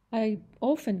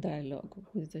often dialogue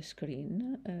with the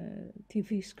screen,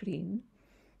 TV screen.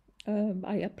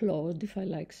 I applaud if I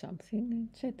like something,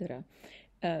 etc.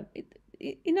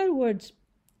 In other words,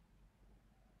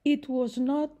 it was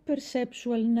not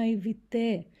perceptual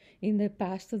naivete in the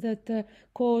past that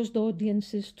caused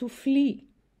audiences to flee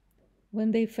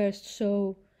when they first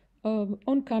saw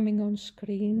oncoming on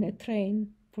screen a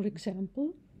train, for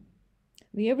example.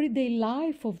 The everyday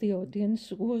life of the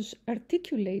audience was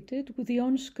articulated with the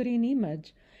on-screen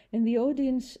image, and the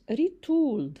audience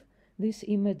retooled this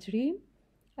imagery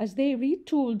as they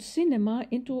retooled cinema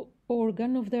into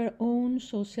organ of their own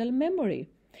social memory,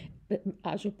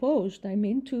 as opposed,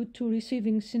 to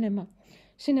receiving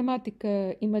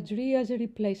cinematic imagery as a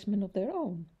replacement of their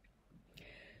own.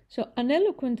 So an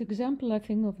eloquent example, I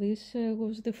think, of this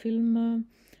was the film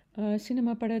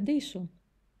Cinema Paradiso,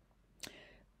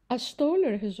 As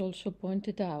Stoller has also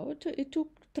pointed out, it took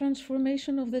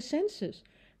transformation of the senses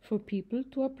for people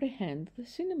to apprehend the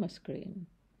cinema screen.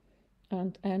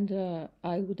 And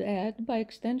I would add, by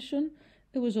extension,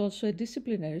 it was also a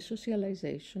disciplinary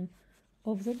socialization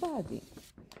of the body.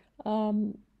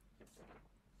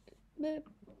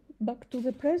 Back to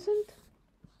the present.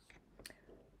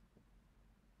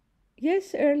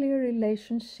 Yes, earlier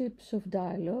relationships of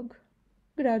dialogue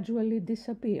gradually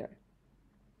disappear.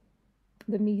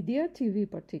 The media, TV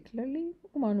particularly,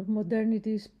 one of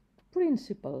modernity's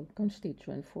principal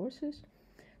constituent forces,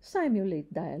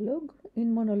 simulate dialogue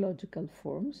in monological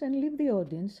forms and leave the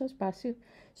audience as passive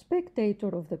spectator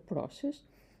of the process,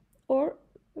 or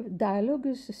dialogue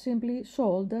is simply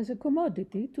sold as a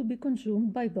commodity to be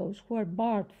consumed by those who are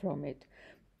barred from it.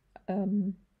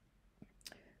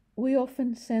 We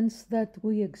often sense that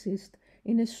we exist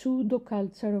in a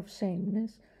pseudo-culture of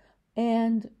sameness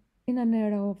and in an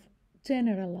era of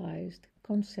generalized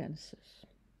consensus.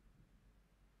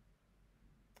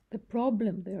 The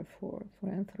problem, therefore,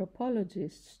 for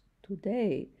anthropologists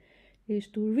today is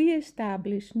to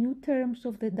re-establish new terms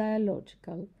of the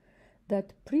dialogical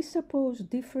that presuppose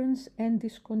difference and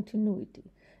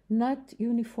discontinuity, not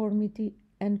uniformity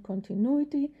and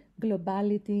continuity,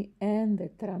 globality and the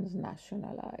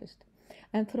transnationalized.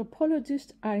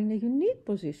 Anthropologists are in a unique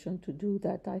position to do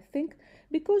that, I think,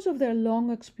 because of their long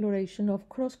exploration of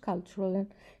cross-cultural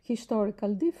and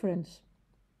historical difference.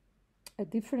 A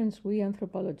difference we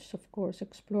anthropologists, of course,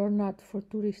 explore not for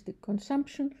touristic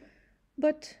consumption,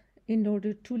 but in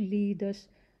order to lead us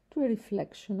to a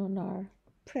reflection on our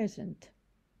present.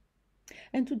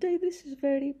 And today this is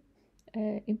very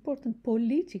important,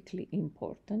 politically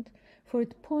important, for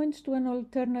it points to an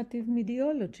alternative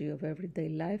mediology of everyday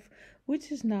life,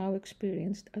 which is now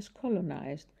experienced as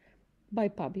colonized by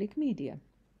public media.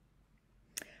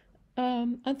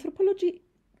 Anthropology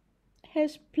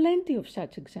has plenty of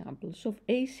such examples of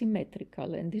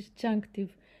asymmetrical and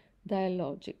disjunctive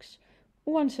dialogics.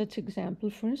 One such example,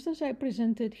 for instance, I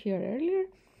presented here earlier,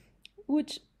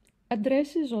 which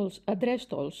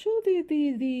addressed also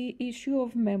the issue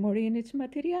of memory and its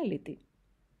materiality.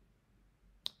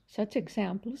 Such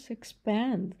examples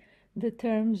expand the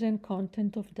terms and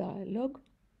content of dialogue,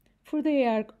 for they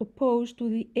are opposed to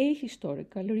the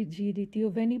ahistorical rigidity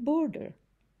of any border.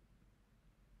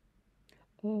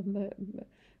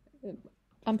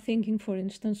 I'm thinking, for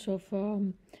instance, of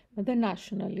the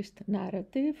nationalist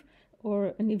narrative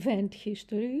or an event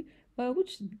history,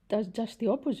 which does just the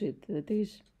opposite, that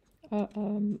is,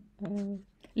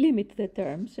 limit the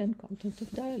terms and content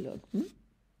of dialogue.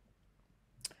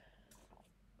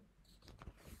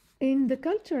 In the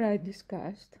culture I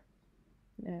discussed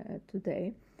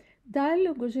today,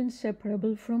 dialogue was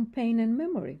inseparable from pain and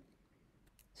memory.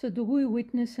 So do we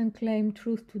witness and claim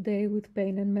truth today with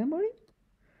pain and memory?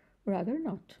 Rather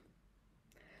not.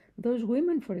 Those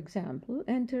women, for example,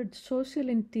 entered social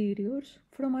interiors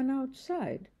from an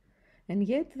outside, and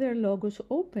yet their logos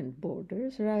opened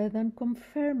borders rather than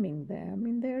confirming them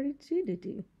in their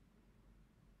rigidity.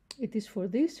 It is for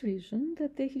this reason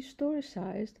that they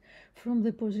historicized from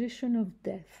the position of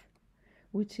death,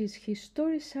 which is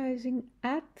historicizing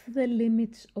at the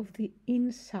limits of the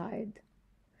inside,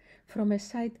 from a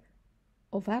side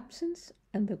of absence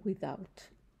and the without.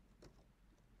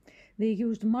 They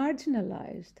used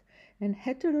marginalized and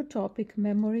heterotopic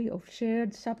memory of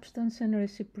shared substance and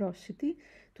reciprocity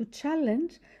to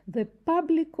challenge the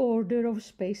public order of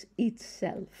space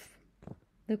itself.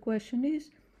 The question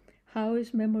is, how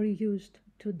is memory used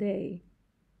today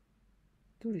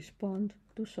to respond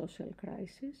to social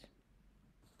crisis?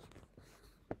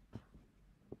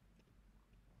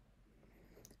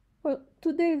 Well,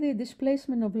 today the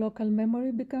displacement of local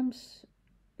memory becomes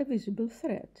a visible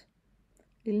threat.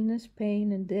 Illness,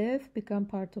 pain, and death become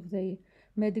part of the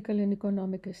medical and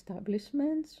economic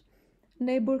establishments.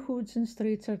 Neighborhoods and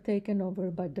streets are taken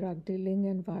over by drug dealing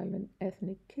and violent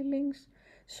ethnic killings.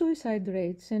 Suicide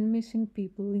rates and missing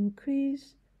people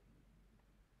increase.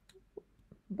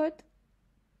 But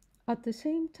at the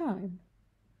same time,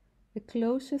 a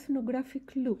close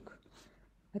ethnographic look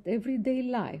at everyday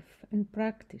life and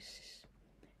practices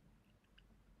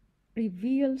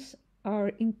reveals our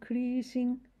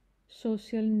increasing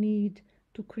social need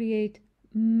to create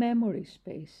memory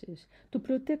spaces, to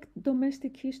protect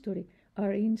domestic history,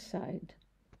 our inside.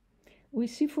 We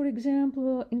see, for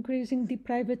example, increasing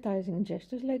deprivatizing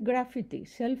gestures like graffiti,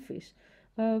 selfies,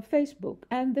 Facebook,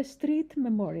 and the street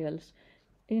memorials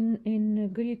in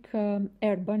Greek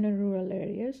urban and rural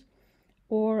areas,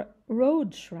 or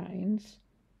road shrines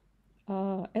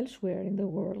elsewhere in the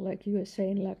world, like USA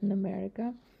and Latin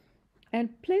America,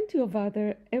 and plenty of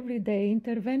other everyday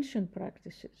intervention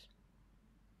practices.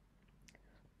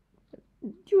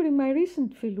 During my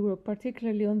recent fieldwork,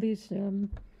 particularly on these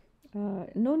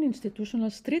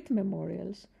non-institutional street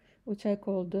memorials, which I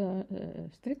called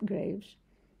street graves,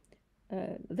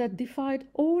 that defied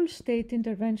all state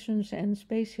interventions and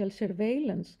spatial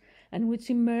surveillance, and which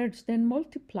emerged and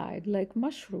multiplied like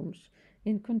mushrooms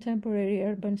in contemporary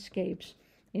urban scapes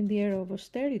in the era of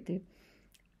austerity,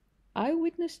 I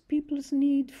witnessed people's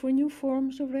need for new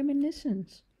forms of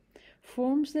reminiscence,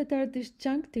 forms that are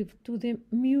disjunctive to the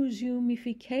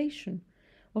museumification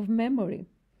of memory,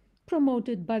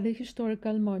 promoted by the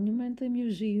historical monument, the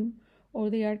museum, or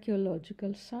the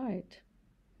archaeological site.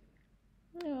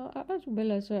 As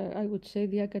well as, I would say,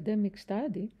 the academic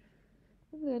study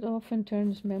that often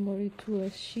turns memory to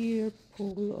a sheer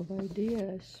pool of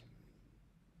ideas.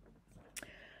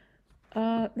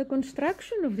 The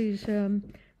construction of these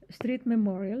street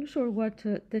memorials, or what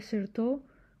Desserteau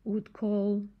would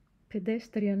call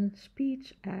pedestrian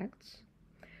speech acts,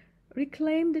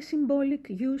 reclaimed the symbolic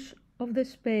use of the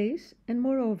space and,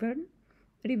 moreover,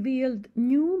 revealed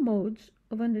new modes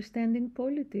of understanding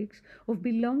politics, of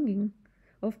belonging,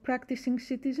 of practicing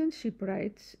citizenship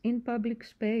rights in public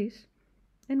space,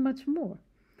 and much more.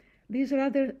 These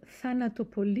rather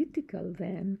thanatopolitical,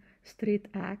 then, street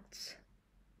acts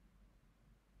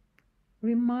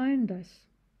remind us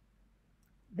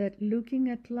that looking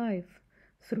at life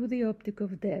through the optic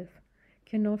of death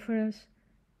can offer us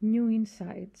new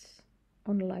insights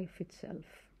on life itself.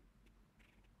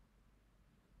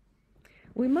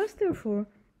 We must therefore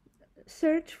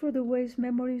search for the ways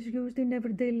memory is used in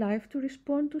everyday life to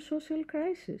respond to social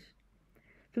crisis,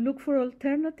 to look for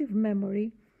alternative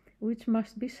memory which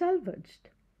must be salvaged.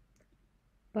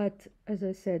 But, as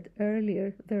I said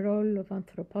earlier, the role of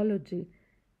anthropology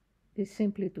is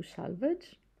simply to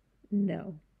salvage?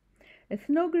 No.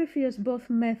 Ethnography, as both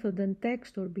method and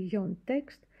text or beyond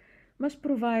text, must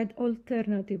provide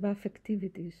alternative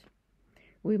affectivities.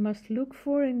 We must look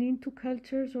for and into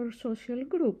cultures or social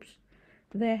groups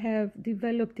that have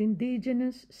developed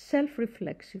indigenous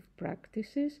self-reflexive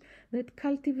practices that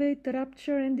cultivate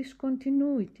rupture and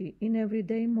discontinuity in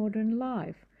everyday modern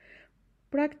life,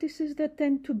 practices that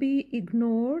tend to be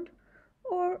ignored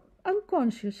or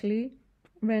unconsciously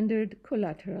rendered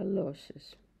collateral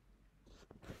losses.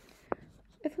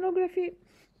 Ethnography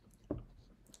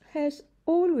has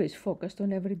always focused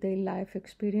on everyday life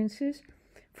experiences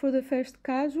for the first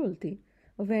casualty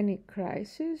of any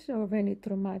crisis or of any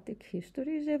traumatic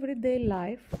history is everyday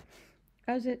life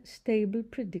as a stable,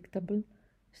 predictable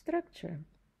structure.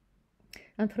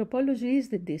 Anthropology is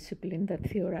the discipline that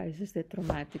theorizes the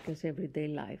traumatic as everyday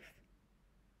life.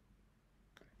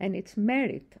 And its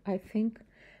merit, I think,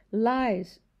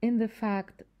 lies in the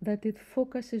fact that it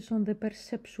focuses on the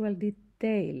perceptual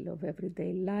detail of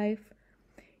everyday life,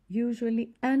 usually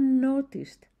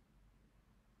unnoticed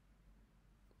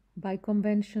by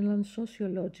conventional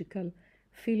sociological,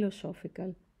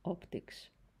 philosophical optics.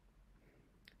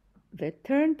 The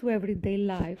turn to everyday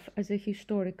life as a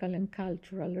historical and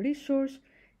cultural resource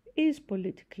is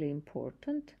politically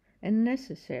important and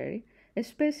necessary,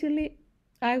 especially,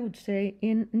 I would say,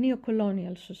 in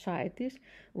neocolonial societies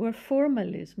where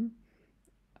formalism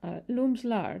looms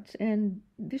large and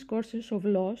discourses of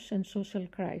loss and social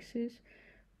crisis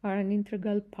are an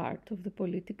integral part of the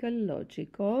political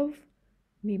logic of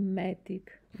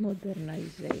mimetic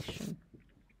modernization.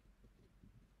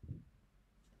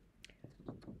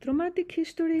 Traumatic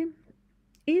history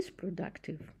is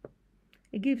productive.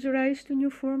 It gives rise to new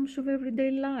forms of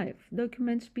everyday life,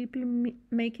 documents people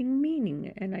making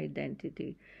meaning and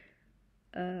identity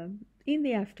in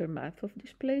the aftermath of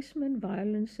displacement,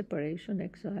 violence, separation,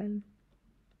 exile.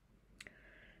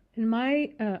 And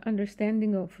my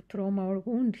understanding of trauma or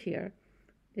wound here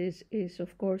is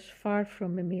of course far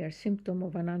from a mere symptom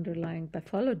of an underlying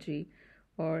pathology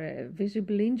or a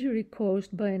visible injury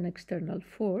caused by an external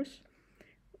force,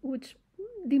 which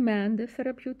demand a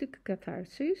therapeutic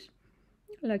catharsis,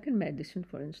 like in medicine,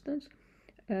 for instance.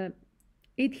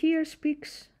 It here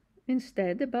speaks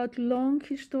instead about long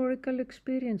historical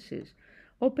experiences,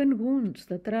 open wounds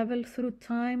that travel through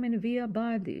time and via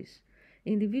bodies,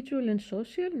 individual and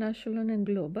social, national and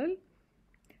global,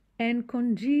 and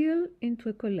congeal into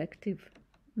a collective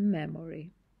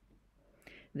memory.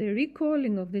 The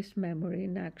recalling of this memory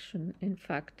in action, in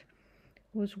fact,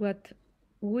 was what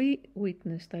we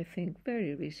witnessed, I think,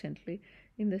 very recently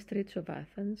in the streets of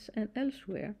Athens and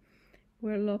elsewhere,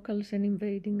 where locals and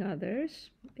invading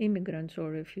others, immigrants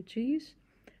or refugees,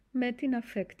 met in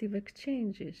affective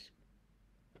exchanges.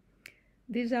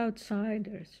 These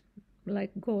outsiders,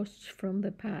 like ghosts from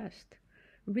the past,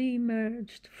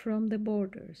 re-emerged from the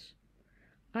borders,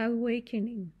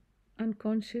 awakening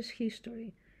unconscious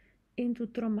history into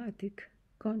traumatic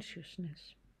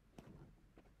consciousness.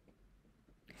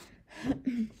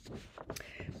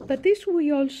 But this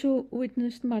we also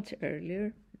witnessed much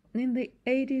earlier, in the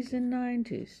 80s and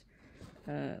 90s,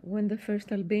 when the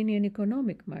first Albanian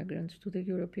economic migrants to the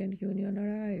European Union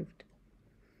arrived.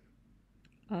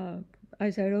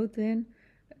 As I wrote then,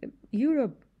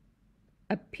 Europe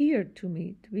appeared to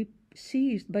me to be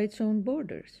seized by its own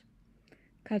borders.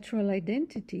 Cultural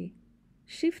identity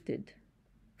shifted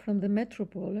from the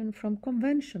metropole and from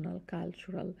conventional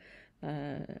cultural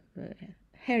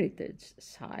heritage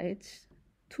sites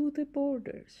to the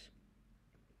borders,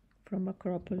 from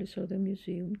Acropolis or the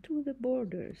museum to the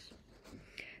borders.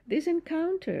 These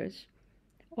encounters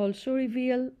also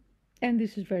reveal, and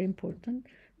this is very important,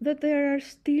 that there are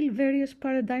still various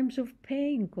paradigms of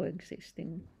pain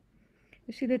coexisting.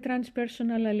 You see, the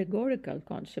transpersonal allegorical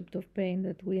concept of pain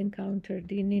that we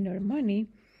encountered in Inner Money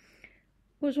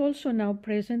was also now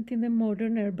present in the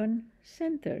modern urban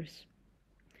centers.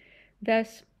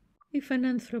 Thus, if an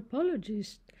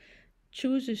anthropologist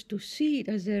chooses to see it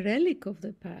as a relic of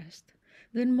the past,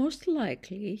 then most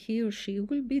likely he or she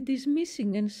will be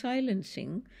dismissing and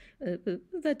silencing,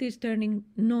 that is, turning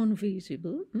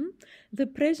non-visible, the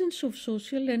presence of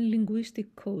social and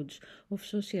linguistic codes of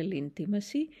social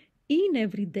intimacy in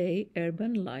everyday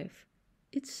urban life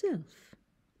itself.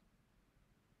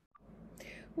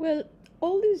 Well,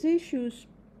 all these issues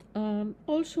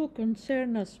also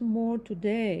concern us more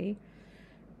today,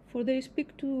 for they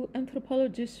speak to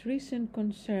anthropologists' recent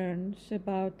concerns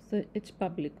about its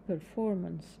public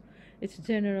performance, its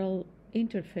general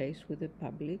interface with the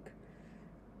public,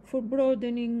 for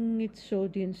broadening its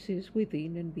audiences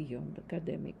within and beyond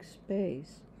academic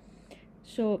space.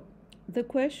 So the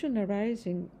question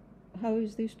arising, how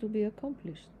is this to be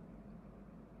accomplished?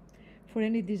 For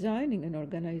any designing an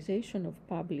organization of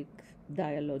public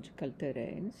dialogical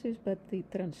terrains is but the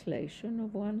translation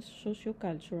of one's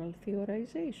sociocultural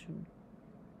theorization.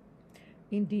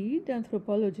 Indeed,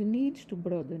 anthropology needs to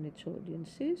broaden its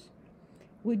audiences.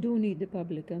 We do need a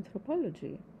public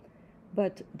anthropology.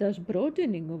 But does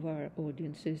broadening of our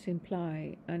audiences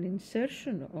imply an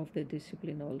insertion of the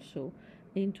discipline also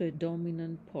into a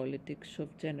dominant politics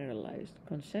of generalized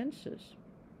consensus?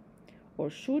 Or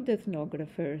should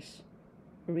ethnographers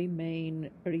remain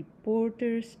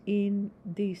reporters in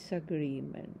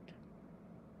disagreement,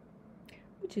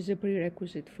 which is a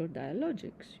prerequisite for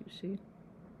dialogics, you see?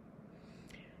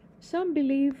 Some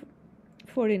believe,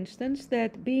 for instance,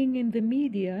 that being in the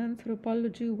media,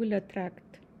 anthropology will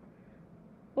attract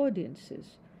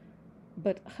audiences.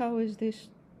 But how is this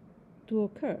to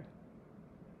occur?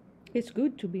 It's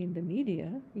good to be in the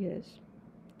media, yes.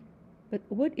 But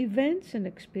what events and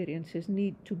experiences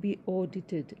need to be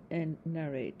audited and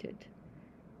narrated?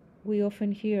 We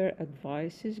often hear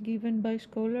advices given by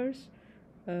scholars,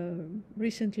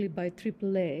 recently by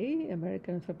AAA,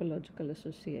 American Anthropological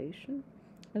Association,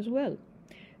 as well,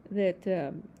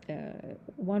 that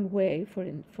one way,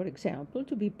 for example,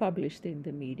 to be published in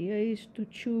the media is to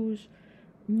choose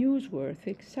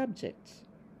newsworthy subjects.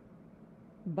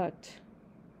 But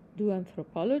do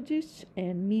anthropologists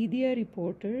and media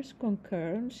reporters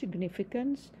concur on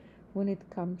significance when it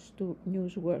comes to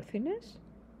newsworthiness?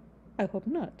 I hope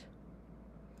not.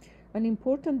 An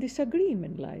important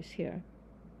disagreement lies here.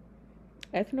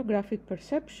 Ethnographic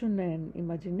perception and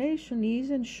imagination is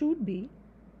and should be,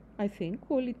 I think,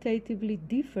 qualitatively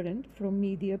different from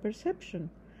media perception,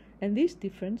 and this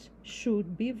difference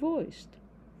should be voiced.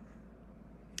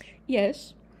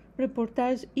 Yes,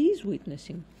 reportage is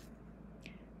witnessing,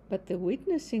 but the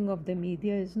witnessing of the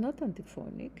media is not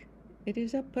antiphonic, it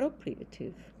is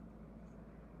appropriative.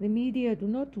 The media do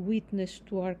not witness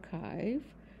to archive,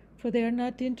 for they are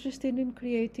not interested in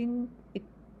creating a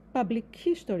public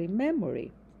history,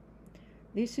 memory.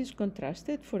 This is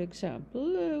contrasted, for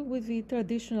example, with the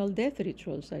traditional death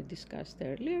rituals I discussed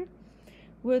earlier,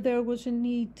 where there was a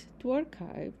need to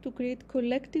archive, to create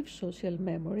collective social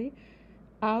memory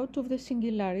out of the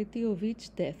singularity of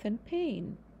each death and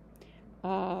pain.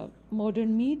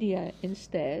 Modern media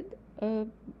instead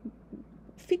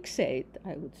fixate,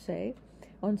 I would say,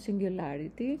 on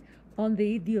singularity, on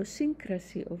the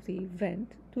idiosyncrasy of the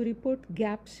event to report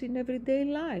gaps in everyday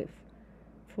life,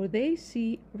 for they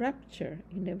see rupture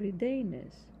in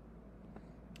everydayness.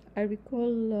 I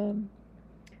recall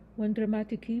one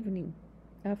dramatic evening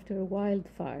after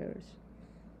wildfires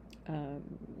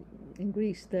in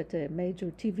Greece that a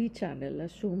major TV channel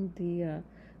assumed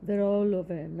the role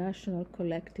of a national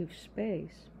collective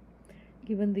space.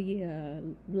 Given the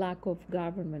lack of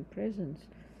government presence,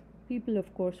 People,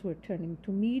 of course, were turning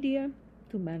to media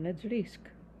to manage risk.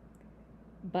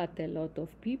 But a lot of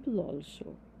people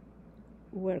also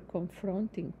were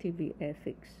confronting TV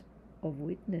ethics of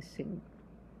witnessing.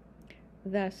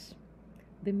 Thus,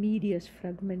 the media's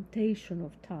fragmentation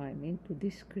of time into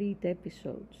discrete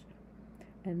episodes,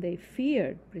 and they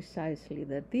feared precisely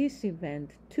that this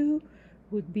event too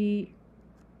would be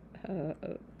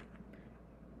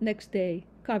next day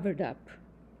covered up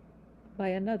by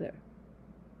another,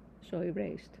 so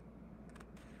erased.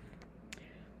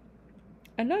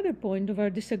 Another point of our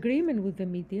disagreement with the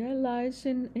media lies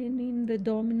in the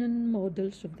dominant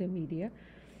models of the media,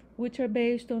 which are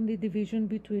based on the division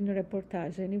between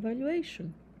reportage and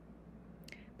evaluation.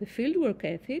 The fieldwork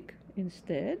ethic,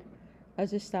 instead,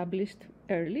 as established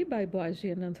early by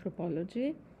Bayesian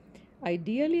anthropology,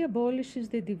 ideally abolishes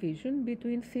the division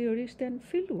between theorist and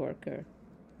fieldworker.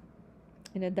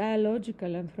 In a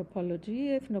dialogical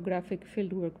anthropology, ethnographic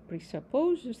fieldwork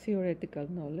presupposes theoretical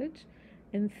knowledge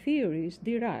and theories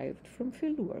derived from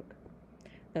fieldwork.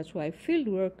 That's why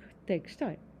fieldwork takes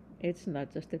time. It's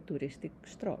not just a touristic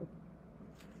stroll.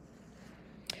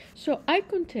 So I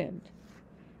contend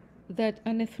that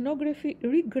an ethnography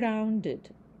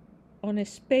regrounded on a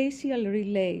spatial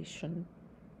relation,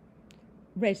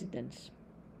 residence,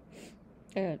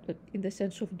 in the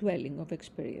sense of dwelling, of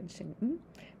experiencing,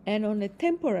 and on a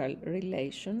temporal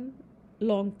relation,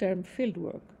 long-term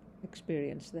fieldwork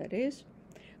experience, that is,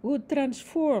 would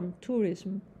transform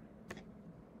tourism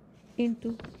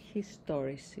into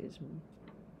historicism.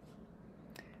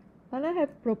 And I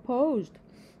have proposed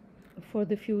for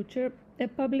the future a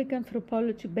public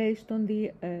anthropology based on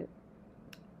the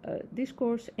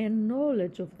discourse and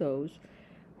knowledge of those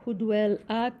who dwell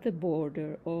at the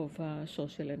border of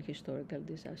social and historical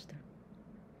disaster.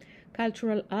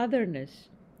 Cultural otherness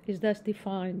is thus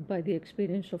defined by the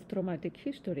experience of traumatic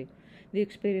history, the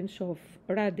experience of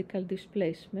radical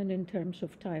displacement in terms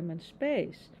of time and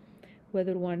space,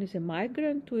 whether one is a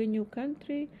migrant to a new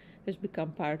country, has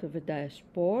become part of a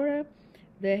diaspora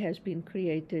that has been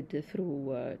created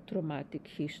through traumatic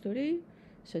history,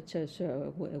 such as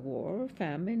war,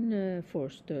 famine,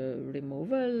 forced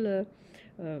removal,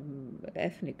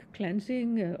 ethnic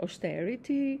cleansing,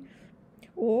 austerity,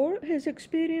 or has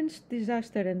experienced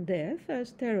disaster and death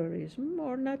as terrorism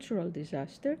or natural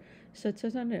disaster, such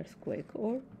as an earthquake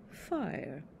or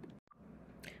fire.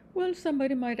 Well,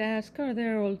 somebody might ask, are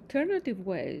there alternative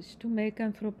ways to make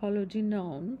anthropology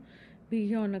known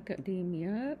beyond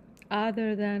academia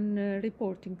other than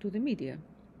reporting to the media?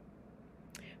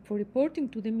 For reporting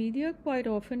to the media quite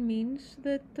often means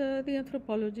that the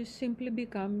anthropologist simply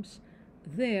becomes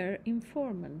their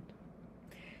informant.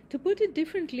 To put it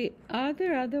differently, are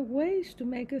there other ways to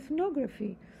make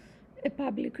ethnography a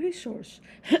public resource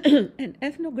and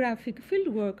ethnographic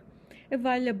fieldwork a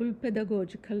valuable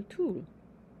pedagogical tool?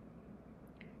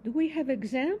 Do we have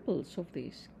examples of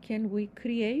this? Can we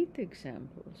create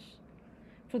examples?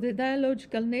 For the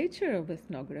dialogical nature of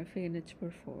ethnography and its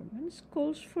performance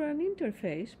calls for an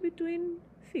interface between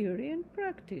theory and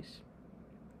practice.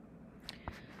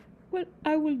 Well,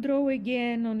 I will draw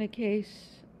again on a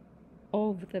case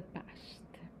of the past.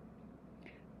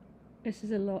 This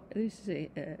is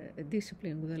a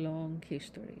discipline with a long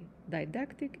history,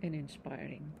 didactic and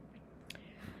inspiring.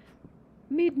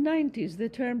 Mid-90s, the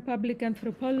term public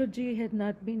anthropology had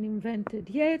not been invented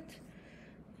yet,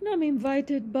 and I'm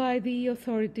invited by the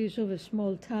authorities of a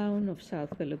small town of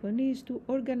South Peloponnese to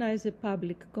organize a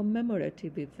public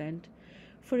commemorative event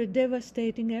for a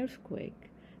devastating earthquake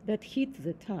that hit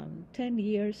the town 10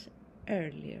 years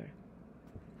earlier.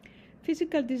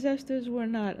 Physical disasters were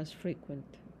not as frequent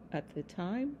at the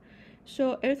time,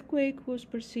 so earthquake was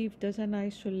perceived as an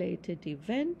isolated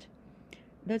event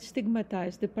that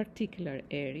stigmatized the particular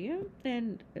area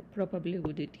and probably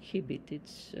would inhibit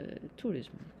its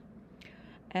tourism.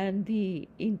 And the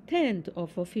intent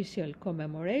of official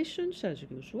commemorations, as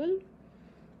usual,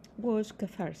 was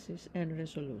catharsis and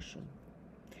resolution.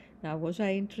 Now, was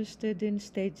I interested in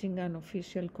staging an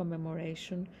official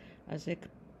commemoration as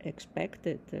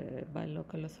expected by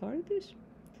local authorities?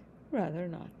 Rather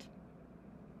not.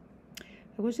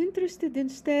 I was interested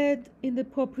instead in the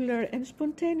popular and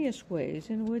spontaneous ways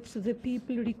in which the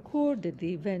people recorded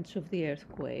the events of the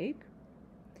earthquake.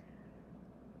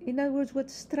 In other words, what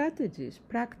strategies,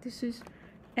 practices,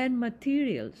 and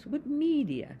materials, what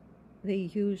media they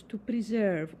used to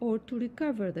preserve or to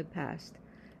recover the past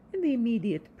and the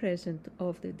immediate present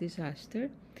of the disaster,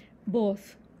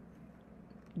 both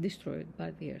destroyed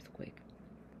by the earthquake.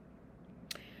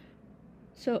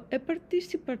 So a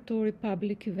participatory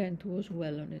public event was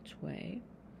well on its way,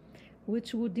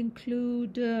 which would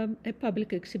include a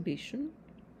public exhibition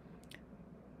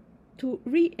to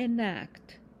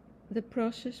reenact the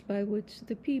process by which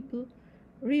the people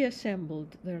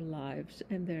reassembled their lives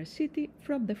and their city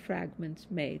from the fragments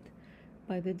made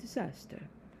by the disaster.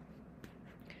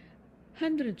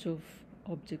 Hundreds of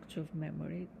objects of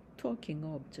memory, talking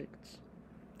objects,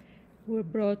 were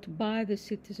brought by the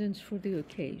citizens for the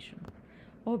occasion.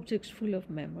 Objects full of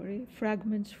memory,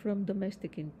 fragments from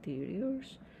domestic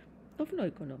interiors of no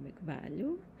economic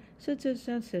value, such as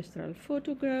ancestral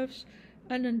photographs,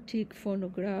 an antique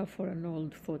phonograph or an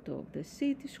old photo of the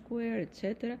city square,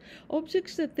 etc.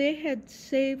 Objects that they had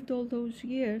saved all those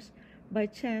years by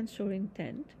chance or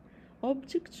intent.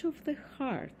 Objects of the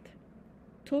heart,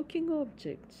 talking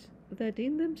objects that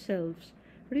in themselves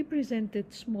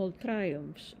represented small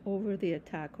triumphs over the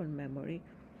attack on memory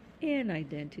and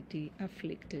identity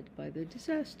afflicted by the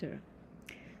disaster.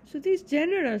 So these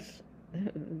generous,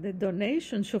 the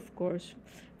donations, of course,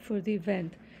 for the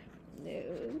event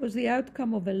was the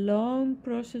outcome of a long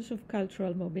process of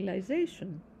cultural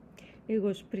mobilization. It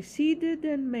was preceded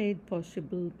and made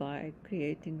possible by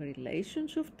creating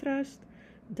relations of trust,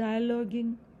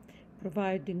 dialoguing,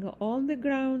 providing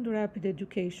on-the-ground rapid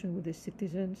education with the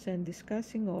citizens, and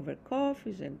discussing over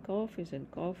coffees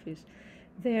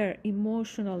their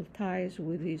emotional ties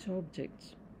with these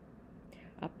objects.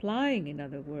 Applying, in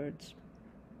other words,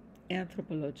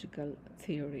 anthropological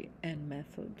theory and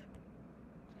method.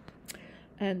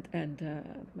 And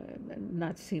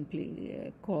not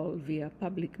simply call via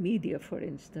public media, for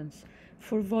instance,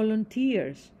 for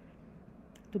volunteers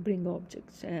to bring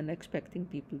objects and expecting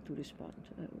people to respond,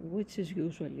 which is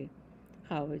usually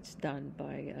how it's done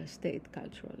by state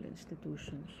cultural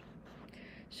institutions.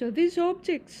 So these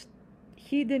objects,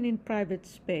 hidden in private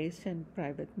space and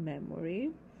private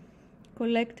memory,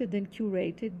 collected and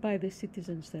curated by the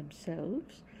citizens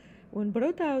themselves, when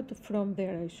brought out from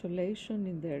their isolation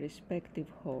in their respective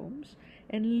homes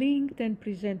and linked and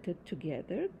presented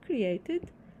together, created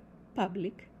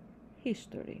public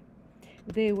history.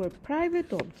 They were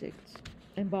private objects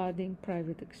embodying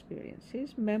private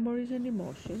experiences, memories, and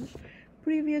emotions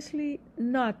previously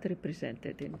not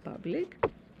represented in public,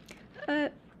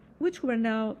 which were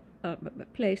now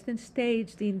placed and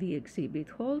staged in the exhibit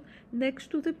hall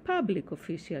next to the public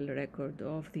official record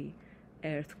of the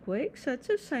earthquake,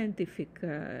 such as scientific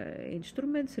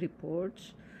instruments,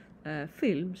 reports,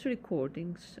 films,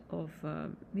 recordings of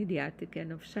mediatic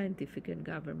and of scientific and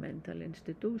governmental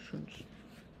institutions.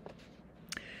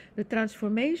 The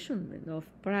transformation of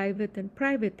private and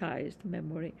privatized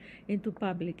memory into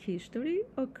public history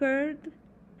occurred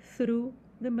through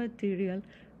the material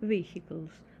vehicles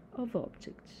of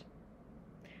objects.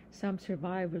 Some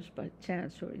survivors, by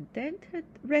chance or intent, had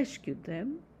rescued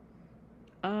them,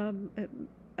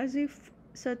 as if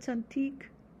such antique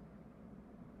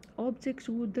objects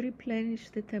would replenish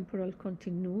the temporal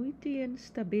continuity and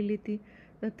stability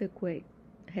that the quake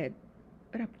had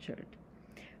ruptured.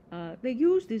 They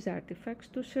used these artifacts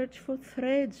to search for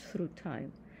threads through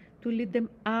time, to lead them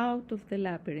out of the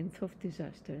labyrinth of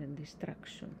disaster and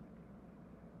destruction.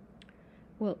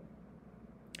 Well,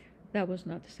 that was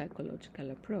not a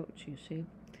psychological approach, you see.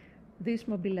 This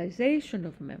mobilization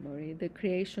of memory, the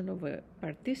creation of a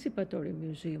participatory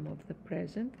museum of the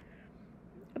present,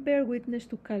 bear witness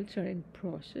to culture in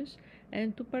process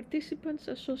and to participants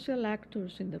as social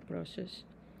actors in the process.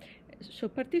 So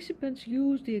participants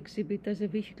use the exhibit as a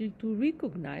vehicle to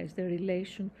recognize their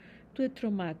relation to a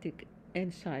traumatic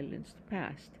and silenced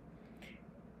past.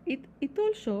 It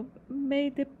also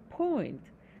made a point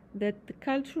that the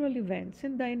cultural events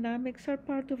and dynamics are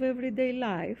part of everyday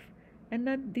life and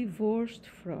not divorced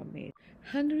from it.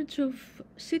 Hundreds of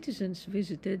citizens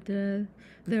visited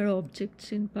their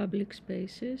objects in public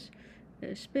spaces,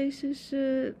 spaces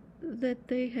that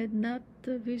they had not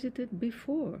visited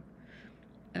before.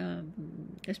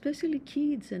 Especially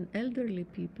kids and elderly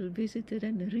people visited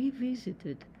and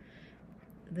revisited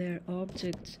their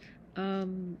objects.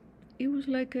 It was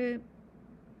like a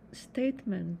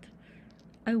statement,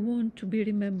 I want to be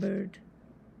remembered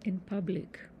in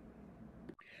public.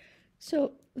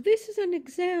 So this is an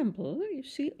example, you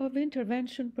see, of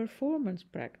intervention performance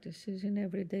practices in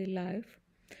everyday life,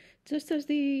 just as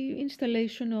the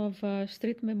installation of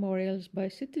street memorials by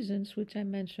citizens, which I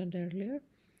mentioned earlier,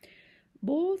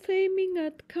 both aiming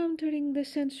at countering the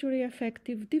sensory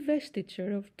affective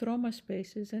divestiture of trauma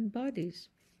spaces and bodies.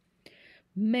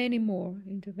 Many more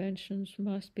interventions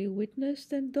must be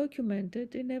witnessed and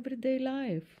documented in everyday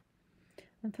life.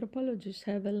 Anthropologists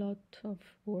have a lot of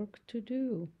work to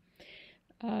do.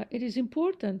 it is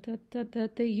important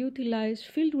that they utilize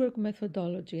fieldwork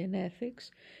methodology and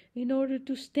ethics in order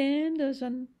to stand as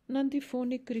an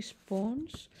antiphonic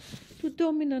response to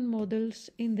dominant models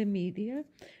in the media,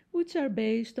 which are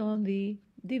based on the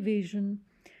division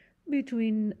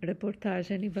between reportage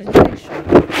and evaluation.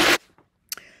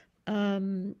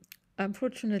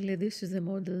 Unfortunately, this is the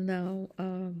model now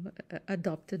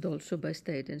adopted also by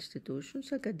state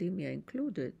institutions, academia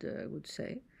included, I would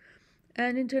say,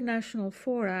 and international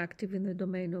fora active in the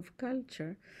domain of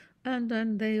culture, and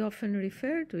then they often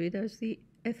refer to it as the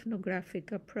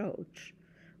ethnographic approach.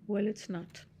 Well, it's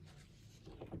not.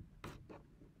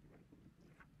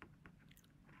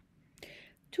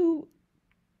 To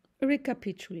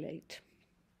recapitulate,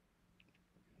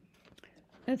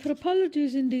 anthropology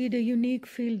is indeed a unique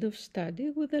field of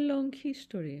study with a long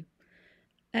history,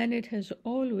 and it has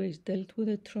always dealt with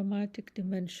a traumatic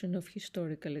dimension of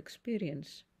historical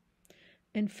experience.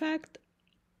 In fact,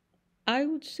 I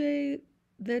would say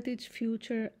that its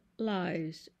future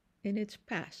lies in its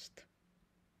past.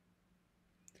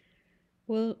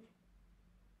 Well,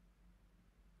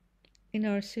 in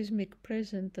our seismic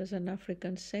present, as an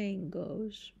African saying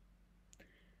goes,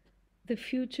 the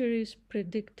future is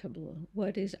predictable.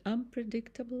 What is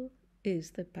unpredictable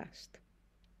is the past.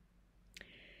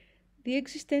 The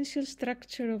existential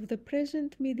structure of the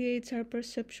present mediates our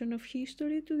perception of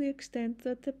history to the extent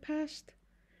that the past,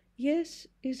 yes,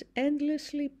 is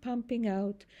endlessly pumping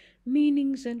out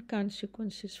meanings and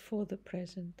consequences for the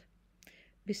present.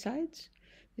 Besides,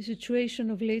 the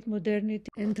situation of late modernity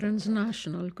and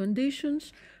transnational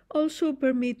conditions also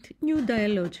permit new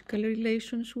dialogical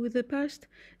relations with the past,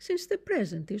 since the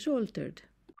present is altered.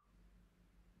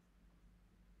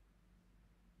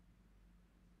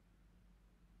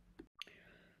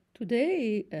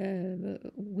 Today,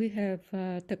 we have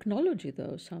technology,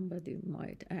 though, somebody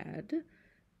might add.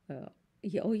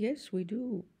 Oh, yes, we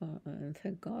do. And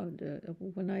thank God.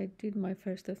 When I did my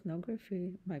first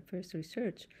ethnography, my first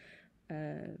research,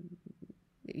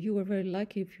 you were very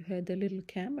lucky if you had a little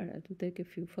camera to take a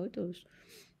few photos.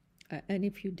 And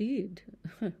if you did,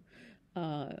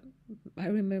 I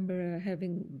remember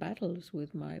having battles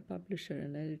with my publisher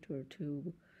and editor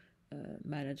to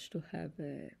manage to have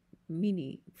a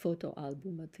mini photo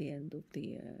album at the end of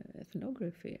the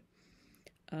ethnography.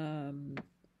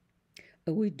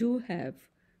 We do have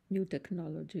new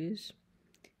technologies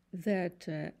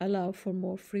that allow for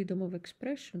more freedom of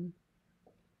expression.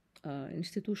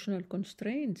 Institutional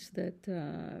constraints that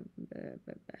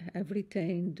have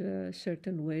retained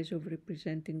certain ways of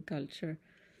representing culture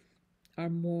are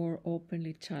more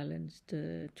openly challenged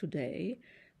today.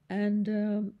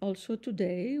 And also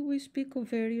today we speak of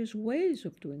various ways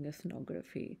of doing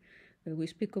ethnography. We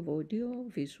speak of audio,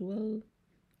 visual,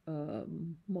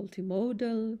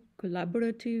 multimodal,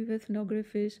 collaborative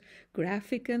ethnographies,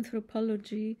 graphic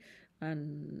anthropology,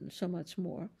 and so much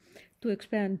more to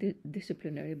expand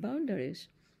disciplinary boundaries.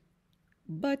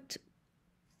 But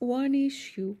one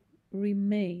issue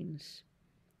remains,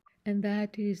 and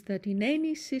that is that in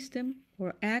any system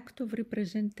or act of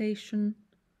representation,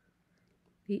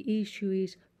 the issue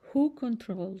is who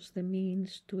controls the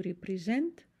means to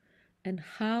represent and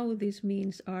how these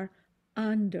means are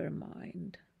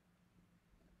undermined.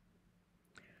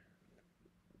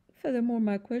 Furthermore,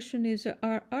 my question is,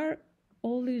 are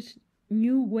all these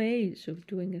new ways of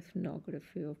doing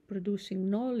ethnography, of producing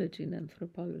knowledge in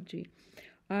anthropology,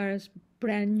 are as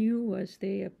brand new as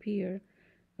they appear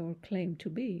or claim to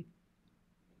be?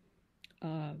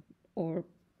 Or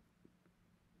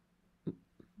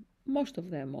most of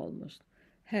them almost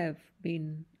have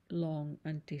been long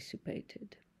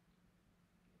anticipated.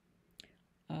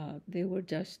 They were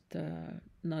just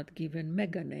not given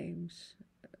mega names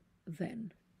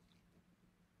then.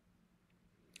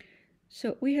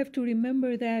 So we have to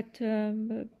remember that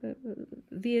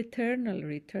the eternal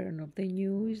return of the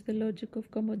new is the logic of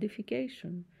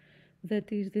commodification. That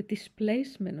is the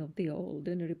displacement of the old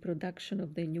and reproduction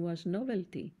of the new as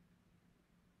novelty,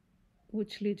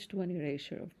 which leads to an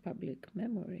erasure of public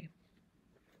memory.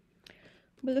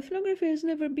 But ethnography has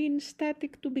never been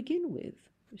static to begin with,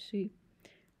 you see.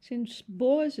 Since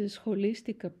Boas's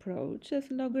holistic approach,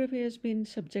 ethnography has been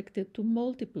subjected to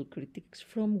multiple critiques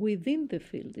from within the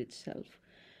field itself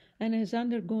and has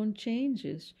undergone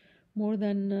changes more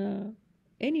than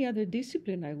any other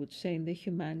discipline, I would say, in the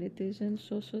humanities and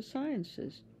social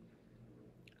sciences.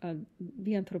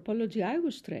 The anthropology I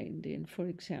was trained in, for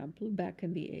example, back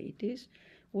in the 80s,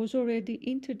 was already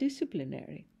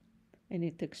interdisciplinary, and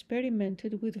it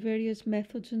experimented with various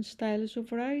methods and styles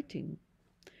of writing.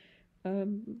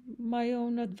 My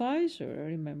own advisor,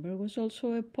 I remember, was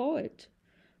also a poet,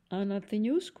 And at the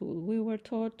new school, we were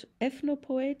taught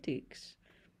ethnopoetics,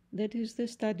 that is the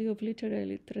study of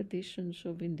literary traditions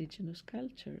of indigenous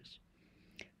cultures.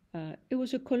 It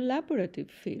was a collaborative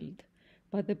field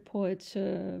by the poets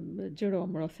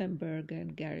Jerome Rothenberg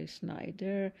and Gary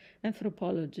Snyder,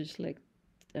 anthropologists like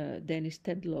Dennis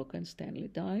Tedlock and Stanley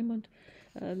Diamond,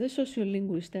 the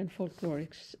sociolinguist and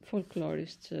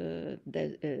folklorists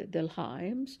Del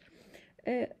Hymes,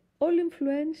 all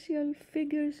influential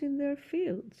figures in their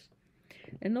fields.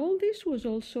 And all this was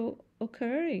also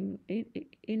occurring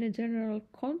in a general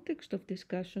context of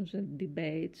discussions and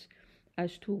debates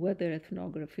as to whether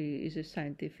ethnography is a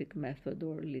scientific method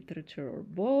or literature or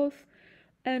both,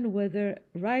 and whether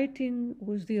writing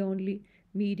was the only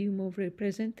medium of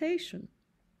representation.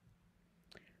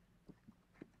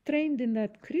 Trained in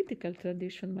that critical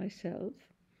tradition myself,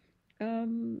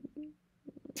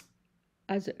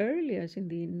 as early as in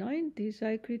the 90s,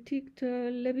 I critiqued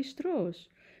Levi-Strauss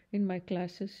in my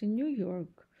classes in New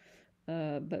York,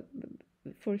 but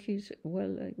for his,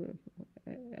 well,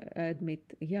 I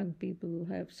admit young people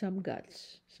have some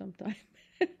guts sometimes.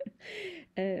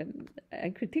 I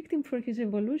critiqued him for his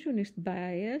evolutionist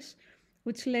bias,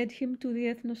 which led him to the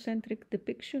ethnocentric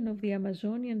depiction of the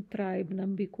Amazonian tribe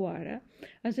Nambiquara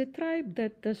as a tribe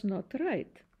that does not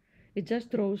write. It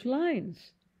just draws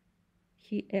lines.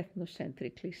 He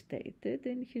ethnocentrically stated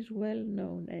in his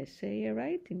well-known essay, A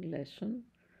Writing Lesson,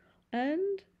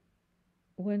 and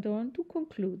went on to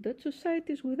conclude that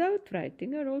societies without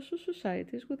writing are also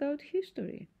societies without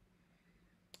history.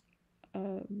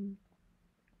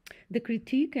 The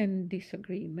critique and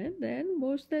disagreement then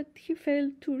was that he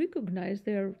failed to recognize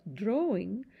their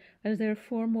drawing as their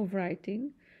form of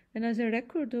writing and as a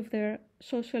record of their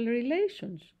social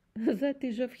relations, that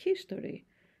is, of history.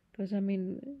 Because, I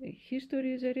mean,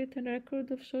 history is a written record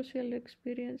of social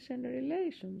experience and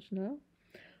relations, no?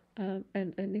 And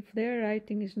if their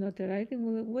writing is not a writing,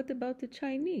 well, what about the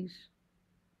Chinese?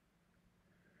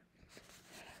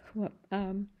 Well,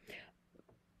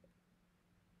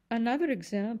 another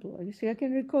example, you see, I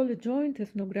can recall a joint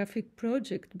ethnographic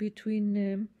project between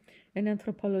an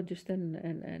anthropologist and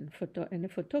a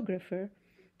photographer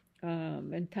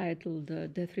entitled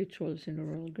Death Rituals in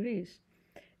Rural Greece,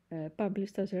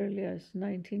 published as early as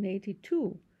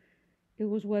 1982. It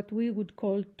was what we would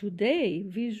call today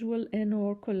visual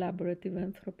and/or collaborative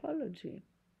anthropology.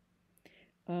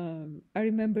 I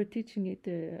remember teaching it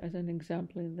as an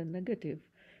example in the negative.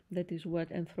 That is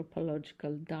what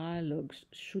anthropological dialogues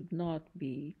should not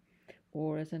be,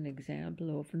 or as an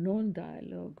example of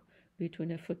non-dialogue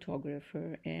between a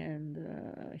photographer and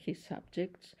his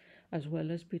subjects, as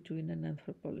well as between an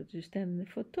anthropologist and the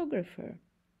photographer.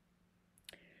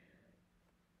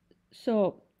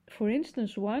 So, for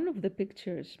instance, one of the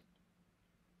pictures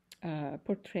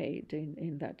portrayed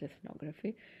in that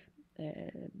ethnography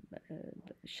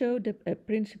showed a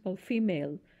principal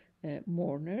female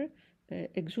mourner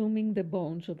exhuming the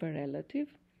bones of a relative,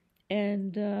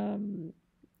 and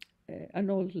an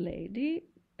old lady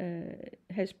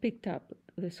has picked up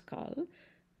the skull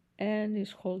and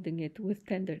is holding it with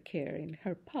tender care in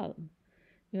her palm.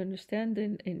 You understand,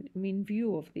 in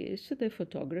view of this, the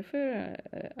photographer,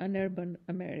 an urban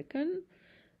American,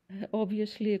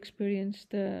 obviously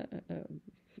experienced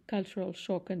cultural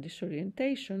shock and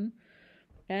disorientation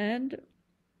and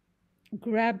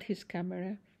grabbed his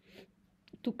camera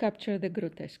to capture the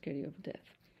grotesquerie of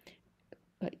death.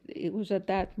 But it was at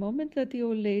that moment that the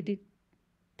old lady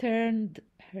turned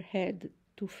her head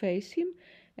to face him,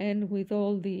 and with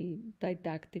all the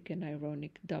didactic and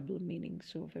ironic double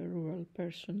meanings of a rural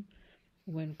person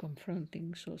when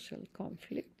confronting social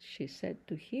conflict, she said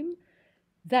to him,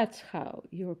 "That's how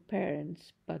your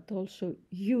parents, but also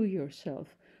you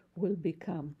yourself, will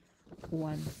become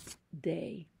one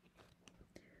day."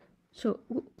 So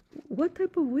what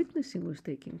type of witnessing was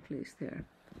taking place there?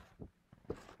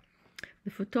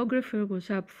 The photographer was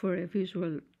up for a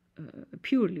visual,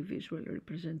 purely visual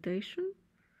representation,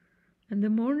 and the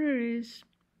mourner is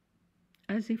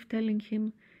as if telling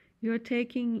him, "You're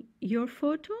taking your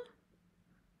photo?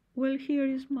 Well, here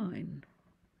is mine.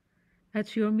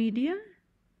 That's your media?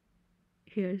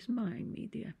 Here is my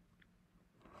media."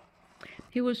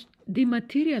 He was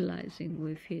dematerializing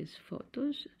with his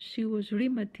photos. She was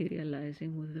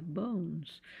rematerializing with the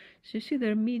bones. So you see,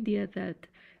 there are media that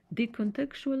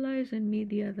decontextualize and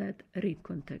media that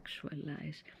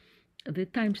recontextualize. The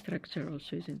time structure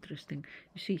also is interesting.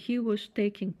 You see, he was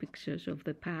taking pictures of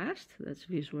the past, that's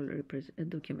visual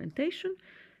documentation.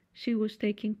 She was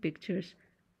taking pictures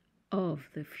of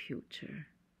the future.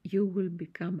 You will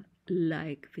become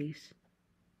like this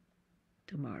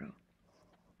tomorrow.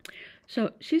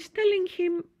 So she's telling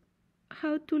him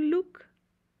how to look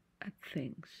at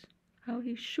things, how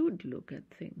he should look at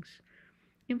things.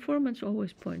 Informants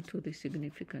always point to the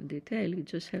significant detail. You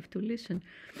just have to listen.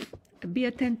 Be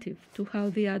attentive to how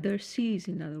the other sees,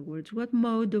 in other words, what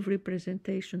mode of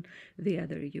representation the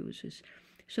other uses.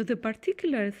 So the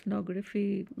particular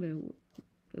ethnography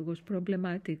was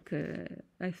problematic,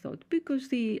 I thought, because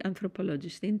the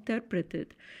anthropologist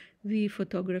interpreted the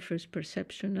photographer's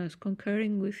perception as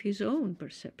concurring with his own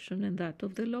perception and that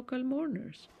of the local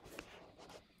mourners.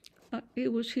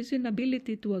 It was his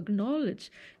inability to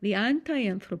acknowledge the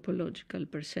anti-anthropological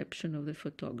perception of the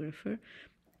photographer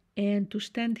and to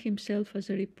stand himself as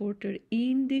a reporter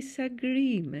in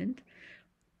disagreement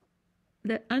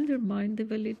that undermined the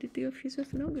validity of his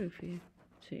ethnography.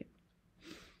 See.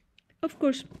 Of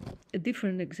course,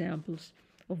 different examples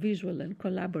of visual and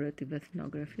collaborative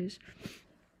ethnographies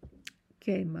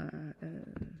came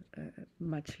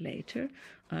much later,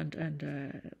 and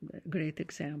a great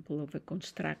example of a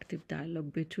constructive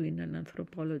dialogue between an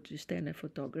anthropologist and a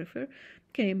photographer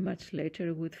came much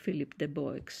later with Philippe de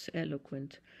Boeck's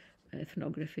eloquent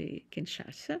ethnography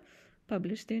Kinshasa,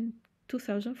 published in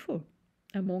 2004,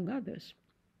 among others.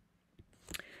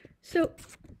 So,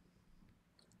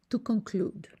 to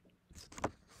conclude,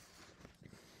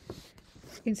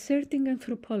 inserting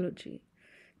anthropology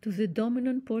to the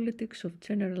dominant politics of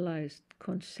generalized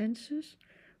consensus,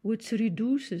 which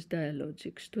reduces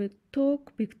dialogics to a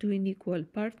talk between equal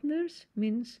partners,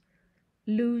 means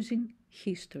losing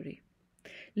history.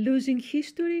 Losing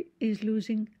history is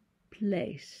losing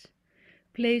place.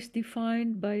 Place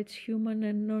defined by its human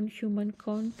and non-human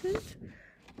content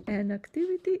and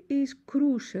activity is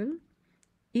crucial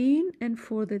in and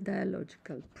for the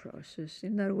dialogical process.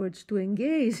 In other words, to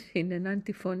engage in an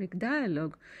antiphonic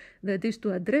dialogue, that is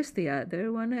to address the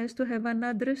other, one has to have an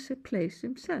address, a place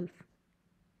himself.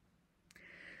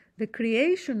 The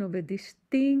creation of a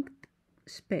distinct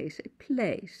space, a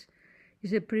place,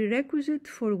 is a prerequisite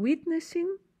for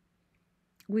witnessing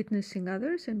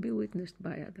others and be witnessed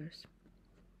by others.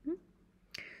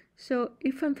 So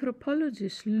if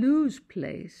anthropologists lose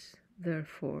place,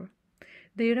 therefore,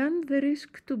 they run the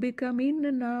risk to become in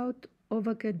and out of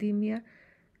academia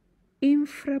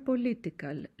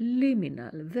infrapolitical,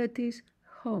 liminal, that is,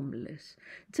 homeless,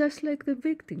 just like the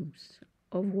victims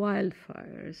of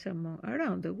wildfires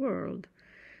around the world,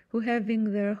 who,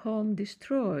 having their home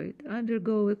destroyed,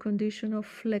 undergo a condition of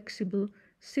flexible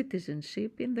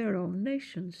citizenship in their own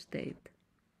nation state.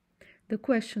 The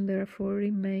question, therefore,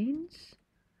 remains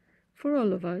for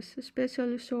all of us,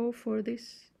 especially so for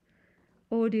this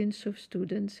audience of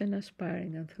students and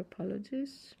aspiring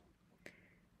anthropologists,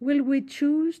 will we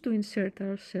choose to insert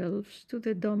ourselves to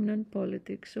the dominant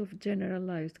politics of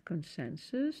generalized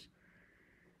consensus,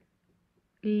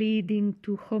 leading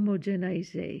to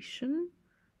homogenization,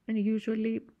 and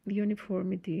usually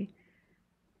uniformity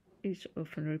is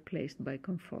often replaced by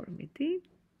conformity,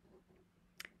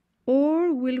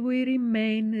 or will we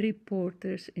remain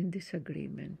reporters in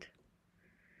disagreement?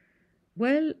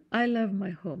 Well, I love my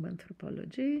home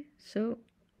anthropology, so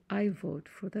I vote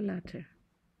for the latter.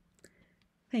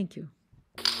 Thank you.